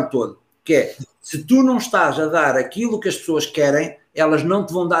meu trabalho todo, que é, se tu não estás a dar aquilo que as pessoas querem, elas não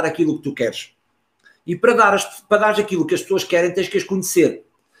te vão dar aquilo que tu queres. E para dar aquilo que as pessoas querem, tens que as conhecer.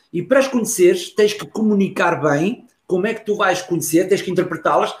 E para as conheceres, tens que comunicar bem como é que tu vais conhecer, tens que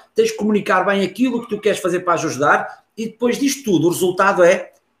interpretá-las, tens que comunicar bem aquilo que tu queres fazer para as ajudar, e depois disto tudo, o resultado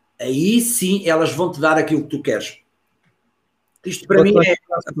é, aí sim elas vão te dar aquilo que tu queres. Isto para mim é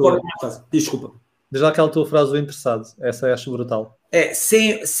a forma mais fácil. Desculpa. Diz lá aquela tua frase, o interessado. Essa eu acho brutal. É,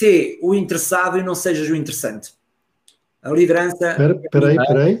 ser o interessado e não sejas o interessante. A liderança...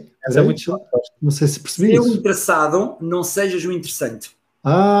 Peraí. Essa é muito chata. Não sei se percebi ser isso. o interessado, não sejas o interessante.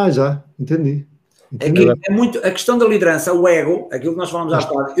 Já. Entendi. É muito... A questão da liderança, o ego, aquilo que nós falamos há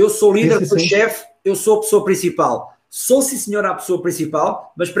bocado. Eu sou líder, sou chefe, eu sou a pessoa principal. Sou, sim senhor, a pessoa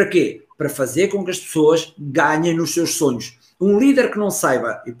principal, mas para quê? Para fazer com que as pessoas ganhem nos seus sonhos. Um líder que não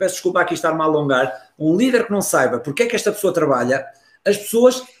saiba, e peço desculpa aqui estar-me a alongar, um líder que não saiba porque é que esta pessoa trabalha, as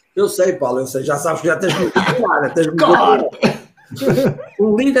pessoas, eu sei, Paulo, eu sei, já sabes que já tens muito claro.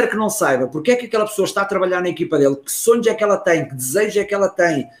 Um líder que não saiba porque é que aquela pessoa está a trabalhar na equipa dele, que sonhos é que ela tem, que desejos é que ela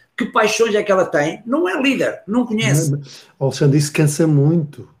tem, que paixões é que ela tem, não é líder, não conhece. Alexandre, isso cansa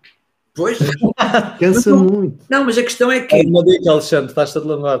muito. Pois? Cansa muito. Não, mas a questão é que... Uma dica, Alexandre, estás-te a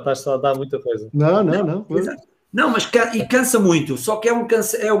lembrar, estás a dar muita coisa. Não. Não, mas e cansa muito, só que é um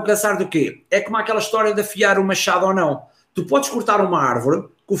cansar do quê? É como aquela história de afiar o machado ou não. Tu podes cortar uma árvore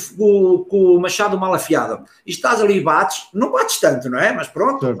com o machado mal afiado e estás ali e bates, não bates tanto, não é? Mas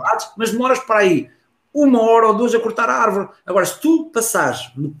pronto, bates, mas demoras para aí 1 hora ou 2 a cortar a árvore. Agora, se tu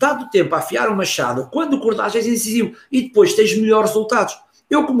passares metade do tempo a afiar o machado, quando cortares és incisivo e depois tens melhores resultados.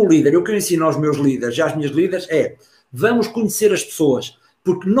 Eu como líder, o que eu ensino aos meus líderes e às minhas líderes é, vamos conhecer as pessoas,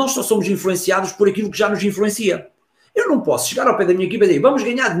 porque nós só somos influenciados por aquilo que já nos influencia. Eu não posso chegar ao pé da minha equipa e dizer, vamos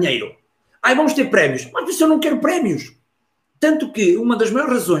ganhar dinheiro, vamos ter prémios, mas isso eu não quero prémios. Tanto que uma das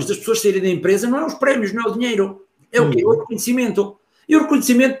maiores razões das pessoas saírem da empresa não é os prémios, não é o dinheiro, é o quê? É o reconhecimento. E o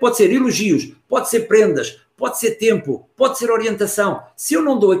reconhecimento pode ser elogios, pode ser prendas, pode ser tempo, pode ser orientação. Se eu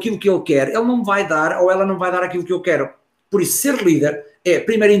não dou aquilo que ele quer, ele não me vai dar ou ela não vai dar aquilo que eu quero. Por isso, ser líder é a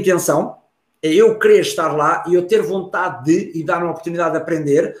primeira intenção, é eu querer estar lá e eu ter vontade de, e dar uma oportunidade de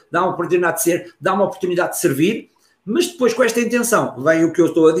aprender, dar uma oportunidade de ser, dar uma oportunidade de servir, mas depois com esta intenção vem o que eu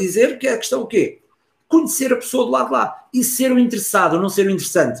estou a dizer, que é a questão o quê? Conhecer a pessoa do lado de lá e ser o interessado, não ser o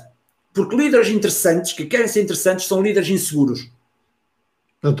interessante. Porque líderes interessantes, que querem ser interessantes, são líderes inseguros.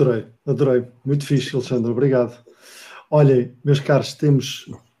 Adorei. Muito fixe, Alexandre, obrigado. Olhem, meus caros, temos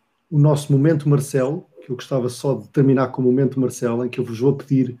o nosso Momento Marcelo, que eu gostava só de terminar com o Momento Marcelo, em que eu vos vou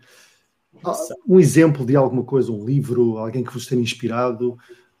pedir um exemplo de alguma coisa, um livro, alguém que vos tenha inspirado,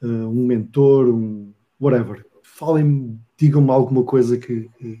 um mentor, whatever. Falem-me, digam-me alguma coisa que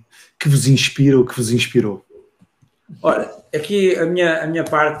vos inspira ou que vos inspirou. Olha, aqui a minha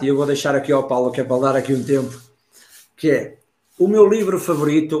parte, e eu vou deixar aqui ao Paulo, que é para dar aqui um tempo, que é, o meu livro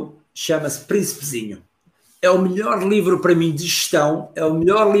favorito chama-se Príncipezinho. É o melhor livro para mim de gestão, é o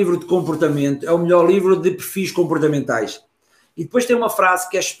melhor livro de comportamento, é o melhor livro de perfis comportamentais. E depois tem uma frase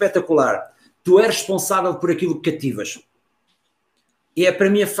que é espetacular. Tu és responsável por aquilo que cativas. E é para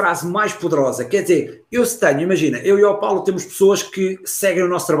mim a frase mais poderosa. Quer dizer, imagina, eu e o Paulo temos pessoas que seguem o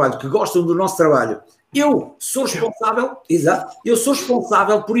nosso trabalho, que gostam do nosso trabalho. Eu sou responsável, exato, eu sou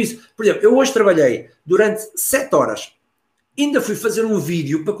responsável por isso. Por exemplo, eu hoje trabalhei durante 7 horas. Ainda fui fazer um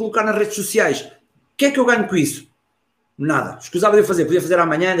vídeo para colocar nas redes sociais. O que é que eu ganho com isso? Nada. Escusava de eu fazer. Podia fazer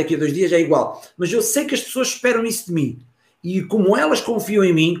amanhã, daqui a 2 dias, é igual. Mas eu sei que as pessoas esperam isso de mim. E como elas confiam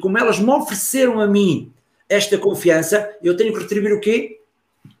em mim, como elas me ofereceram a mim esta confiança, eu tenho que retribuir o quê?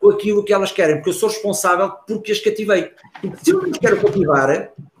 com aquilo que elas querem, porque eu sou responsável porque as cativei. Porque se eu não quero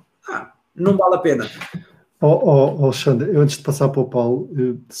cativar, não vale a pena. Alexandre, eu antes de passar para o Paulo,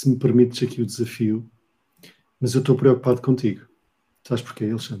 se me permites aqui o desafio, mas eu estou preocupado contigo. Sabes porquê,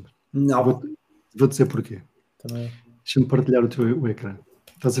 Alexandre? Não. Vou dizer porquê. Também. Deixa-me partilhar o ecrã.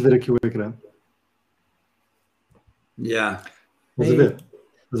 Estás a ver aqui o ecrã? Yeah. Estás a ver?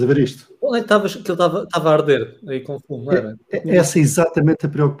 Estás a ver isto? Onde é que estavas? Que ele estava a arder aí com fumo, não era? Essa é exatamente a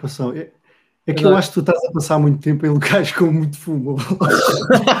preocupação. É que eu acho que tu estás a passar muito tempo em locais com muito fumo. O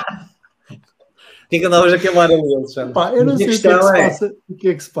que é que andavas a queimar ali, Alexandre? Eu não sei o que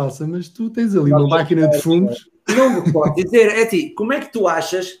é que se passa, mas tu tens ali uma máquina de fumos. Não me pode dizer, como é que tu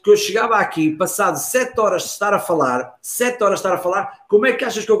achas que eu chegava aqui, passado 7 horas de estar a falar, como é que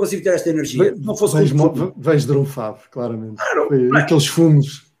achas que eu consigo ter esta energia? Não fosse Vais drunfado, claramente. Claro, aqueles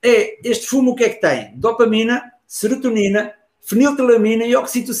fumos. Este fumo o que é que tem? Dopamina, serotonina, feniltilamina e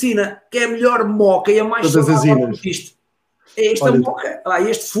oxitocina, que é a melhor moca e a mais saudável que isto. Esta moca,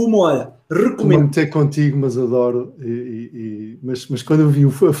 este fumo, olha, recomendo. Vou meter contigo, mas adoro. Mas quando eu vi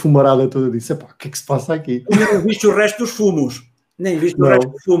a fumarada toda, disse: o que é que se passa aqui? Não viste o resto dos fumos. Nem viste o resto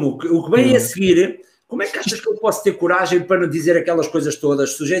do fumo. O que vem a seguir, como é que achas que eu posso ter coragem para não dizer aquelas coisas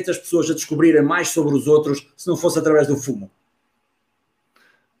todas, sujeito as pessoas a descobrirem mais sobre os outros, se não fosse através do fumo?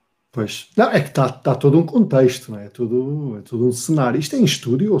 Pois, não, é que está todo um contexto, não é? É todo um cenário. Isto é em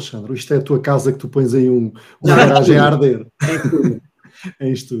estúdio, Alexandre? Isto é a tua casa que tu pões aí uma garagem a arder? É em estúdio. É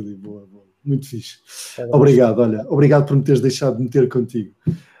em estúdio, boa. Muito fixe. Obrigado, obrigado por me teres deixado de meter contigo.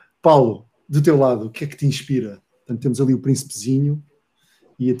 Paulo, do teu lado, o que é que te inspira? Portanto, temos ali o príncipezinho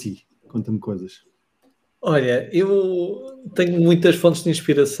e a ti. Conta-me coisas. Olha, eu tenho muitas fontes de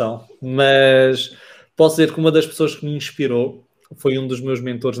inspiração, mas posso dizer que uma das pessoas que me inspirou foi um dos meus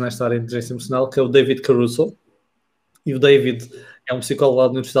mentores nesta área de inteligência emocional, que é o David Caruso. E o David é um psicólogo lá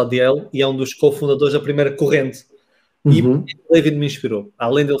da Universidade de Yale e é um dos cofundadores da primeira corrente. E o David me inspirou.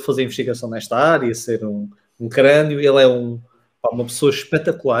 Além dele fazer investigação nesta área, ser um crânio, ele é uma pessoa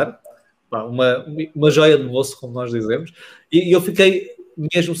espetacular, uma joia de moço, como nós dizemos. E eu fiquei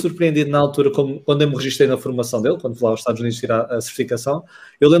mesmo surpreendido na altura, quando eu me registrei na formação dele, quando fui lá aos Estados Unidos tirar a certificação.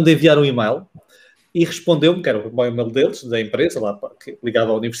 Eu lembro de enviar um e-mail e respondeu-me, que era o e-mail deles, da empresa, lá que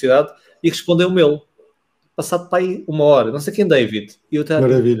ligava à universidade, e respondeu-me ele. Passado para aí 1 hora, não sei quem, David. E eu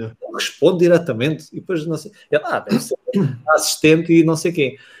Maravilha. Respondo diretamente. E depois, não sei, ele, deve ser assistente e não sei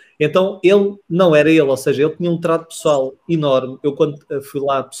quem. Então, ele não era ele, ou seja, ele tinha um trato pessoal enorme. Eu, quando fui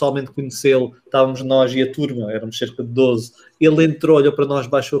lá pessoalmente conhecê-lo, estávamos nós e a turma, éramos cerca de 12. Ele entrou, olhou para nós,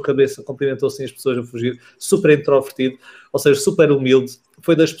 baixou a cabeça, cumprimentou-se as pessoas a fugir, super introvertido, ou seja, super humilde.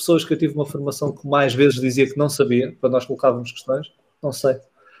 Foi das pessoas que eu tive uma formação que mais vezes dizia que não sabia, quando nós colocávamos questões, não sei.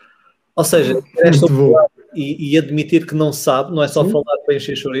 Ou seja, esta e admitir que não sabe, não é só falar para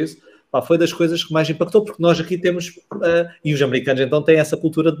encher chouriço, foi das coisas que mais impactou, porque nós aqui temos, e os americanos então têm essa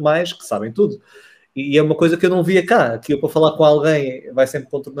cultura de mais, que sabem tudo. E é uma coisa que eu não via cá, que eu para falar com alguém vai sempre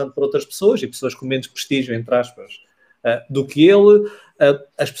contornando por outras pessoas, e pessoas com menos prestígio, entre aspas, do que ele.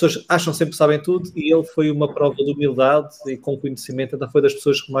 As pessoas acham sempre que sabem tudo, e ele foi uma prova de humildade e com conhecimento, então foi das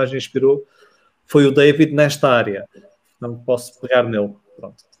pessoas que mais me inspirou, foi o David nesta área. Não posso pegar nele.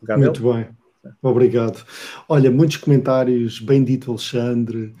 Pronto, pegar muito nele. Bem. Obrigado. Olha, muitos comentários, bem dito,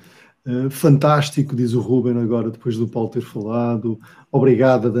 Alexandre. Fantástico, diz o Ruben agora, depois do Paulo ter falado.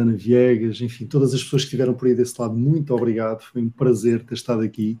 Obrigado, Dana Viegas. Enfim, todas as pessoas que estiveram por aí desse lado, muito obrigado. Foi um prazer ter estado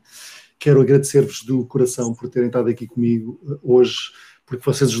aqui. Quero agradecer-vos do coração por terem estado aqui comigo hoje, porque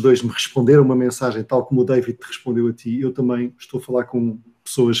vocês os dois me responderam uma mensagem, tal como o David te respondeu a ti. Eu também estou a falar com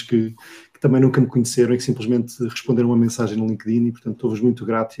pessoas que também nunca me conheceram e que simplesmente responderam uma mensagem no LinkedIn e, portanto, estou-vos muito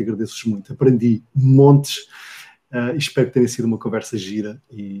grato e agradeço-vos muito. Aprendi montes e espero que tenha sido uma conversa gira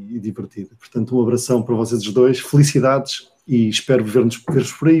e divertida. Portanto, um abração para vocês os dois, felicidades e espero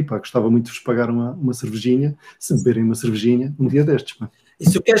ver-vos por aí. Gostava muito de vos pagar uma cervejinha, se beberem uma cervejinha, um dia destes. E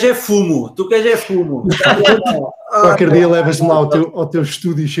se tu queres é fumo, Qualquer dia levas-me lá ao teu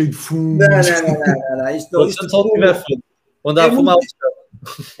estúdio cheio de fumo. Não. Isto só tiver fumo. Onde há fumo,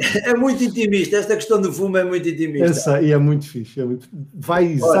 é muito intimista, esta questão do fumo é muito intimista. E é muito fixe. Vai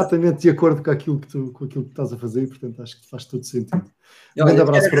exatamente de acordo com aquilo que estás a fazer, portanto acho que faz todo sentido. Um grande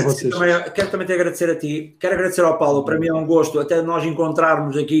abraço para vocês. Quero também te agradecer a ti, quero agradecer ao Paulo, para mim é um gosto, até nós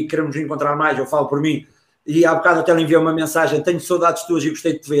encontrarmos aqui, queremos encontrar mais, eu falo por mim, e há bocado até lhe enviei uma mensagem, tenho saudades tuas e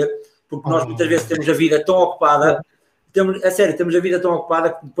gostei de te ver, porque nós muitas vezes temos a vida tão ocupada, temos a vida tão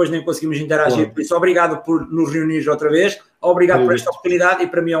ocupada que depois nem conseguimos interagir, por isso obrigado por nos reunir outra vez, obrigado por esta oportunidade e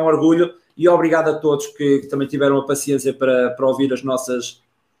para mim é um orgulho e obrigado a todos que também tiveram a paciência para ouvir as nossas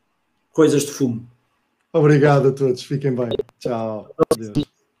coisas de fumo. Obrigado a todos, fiquem bem. Tchau. Adeus.